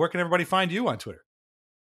Leboff, where can everybody find you on Twitter?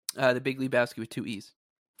 The Big Lebowski with 2 E's.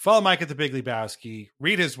 Follow Mike at the Big Lebowski.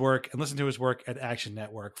 Read his work and listen to his work at Action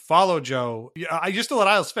Network. Follow Joe. You're still at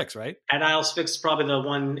Isles Fix, right? At Isles Fix is probably the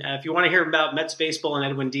one. If you want to hear about Mets baseball and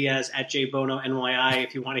Edwin Diaz, at J Bono NYI.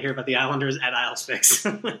 If you want to hear about the Islanders, at Isles Fix.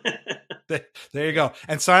 There you go.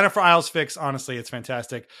 And sign up for Isles Fix. Honestly, it's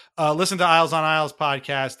fantastic. Listen to Isles on Isles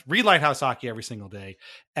podcast. Read Lighthouse Hockey every single day.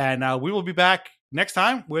 And we will be back next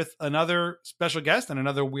time with another special guest and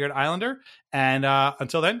another weird Islander. And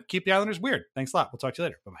until then, keep the Islanders weird. Thanks a lot. We'll talk to you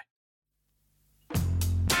later. Bye-bye.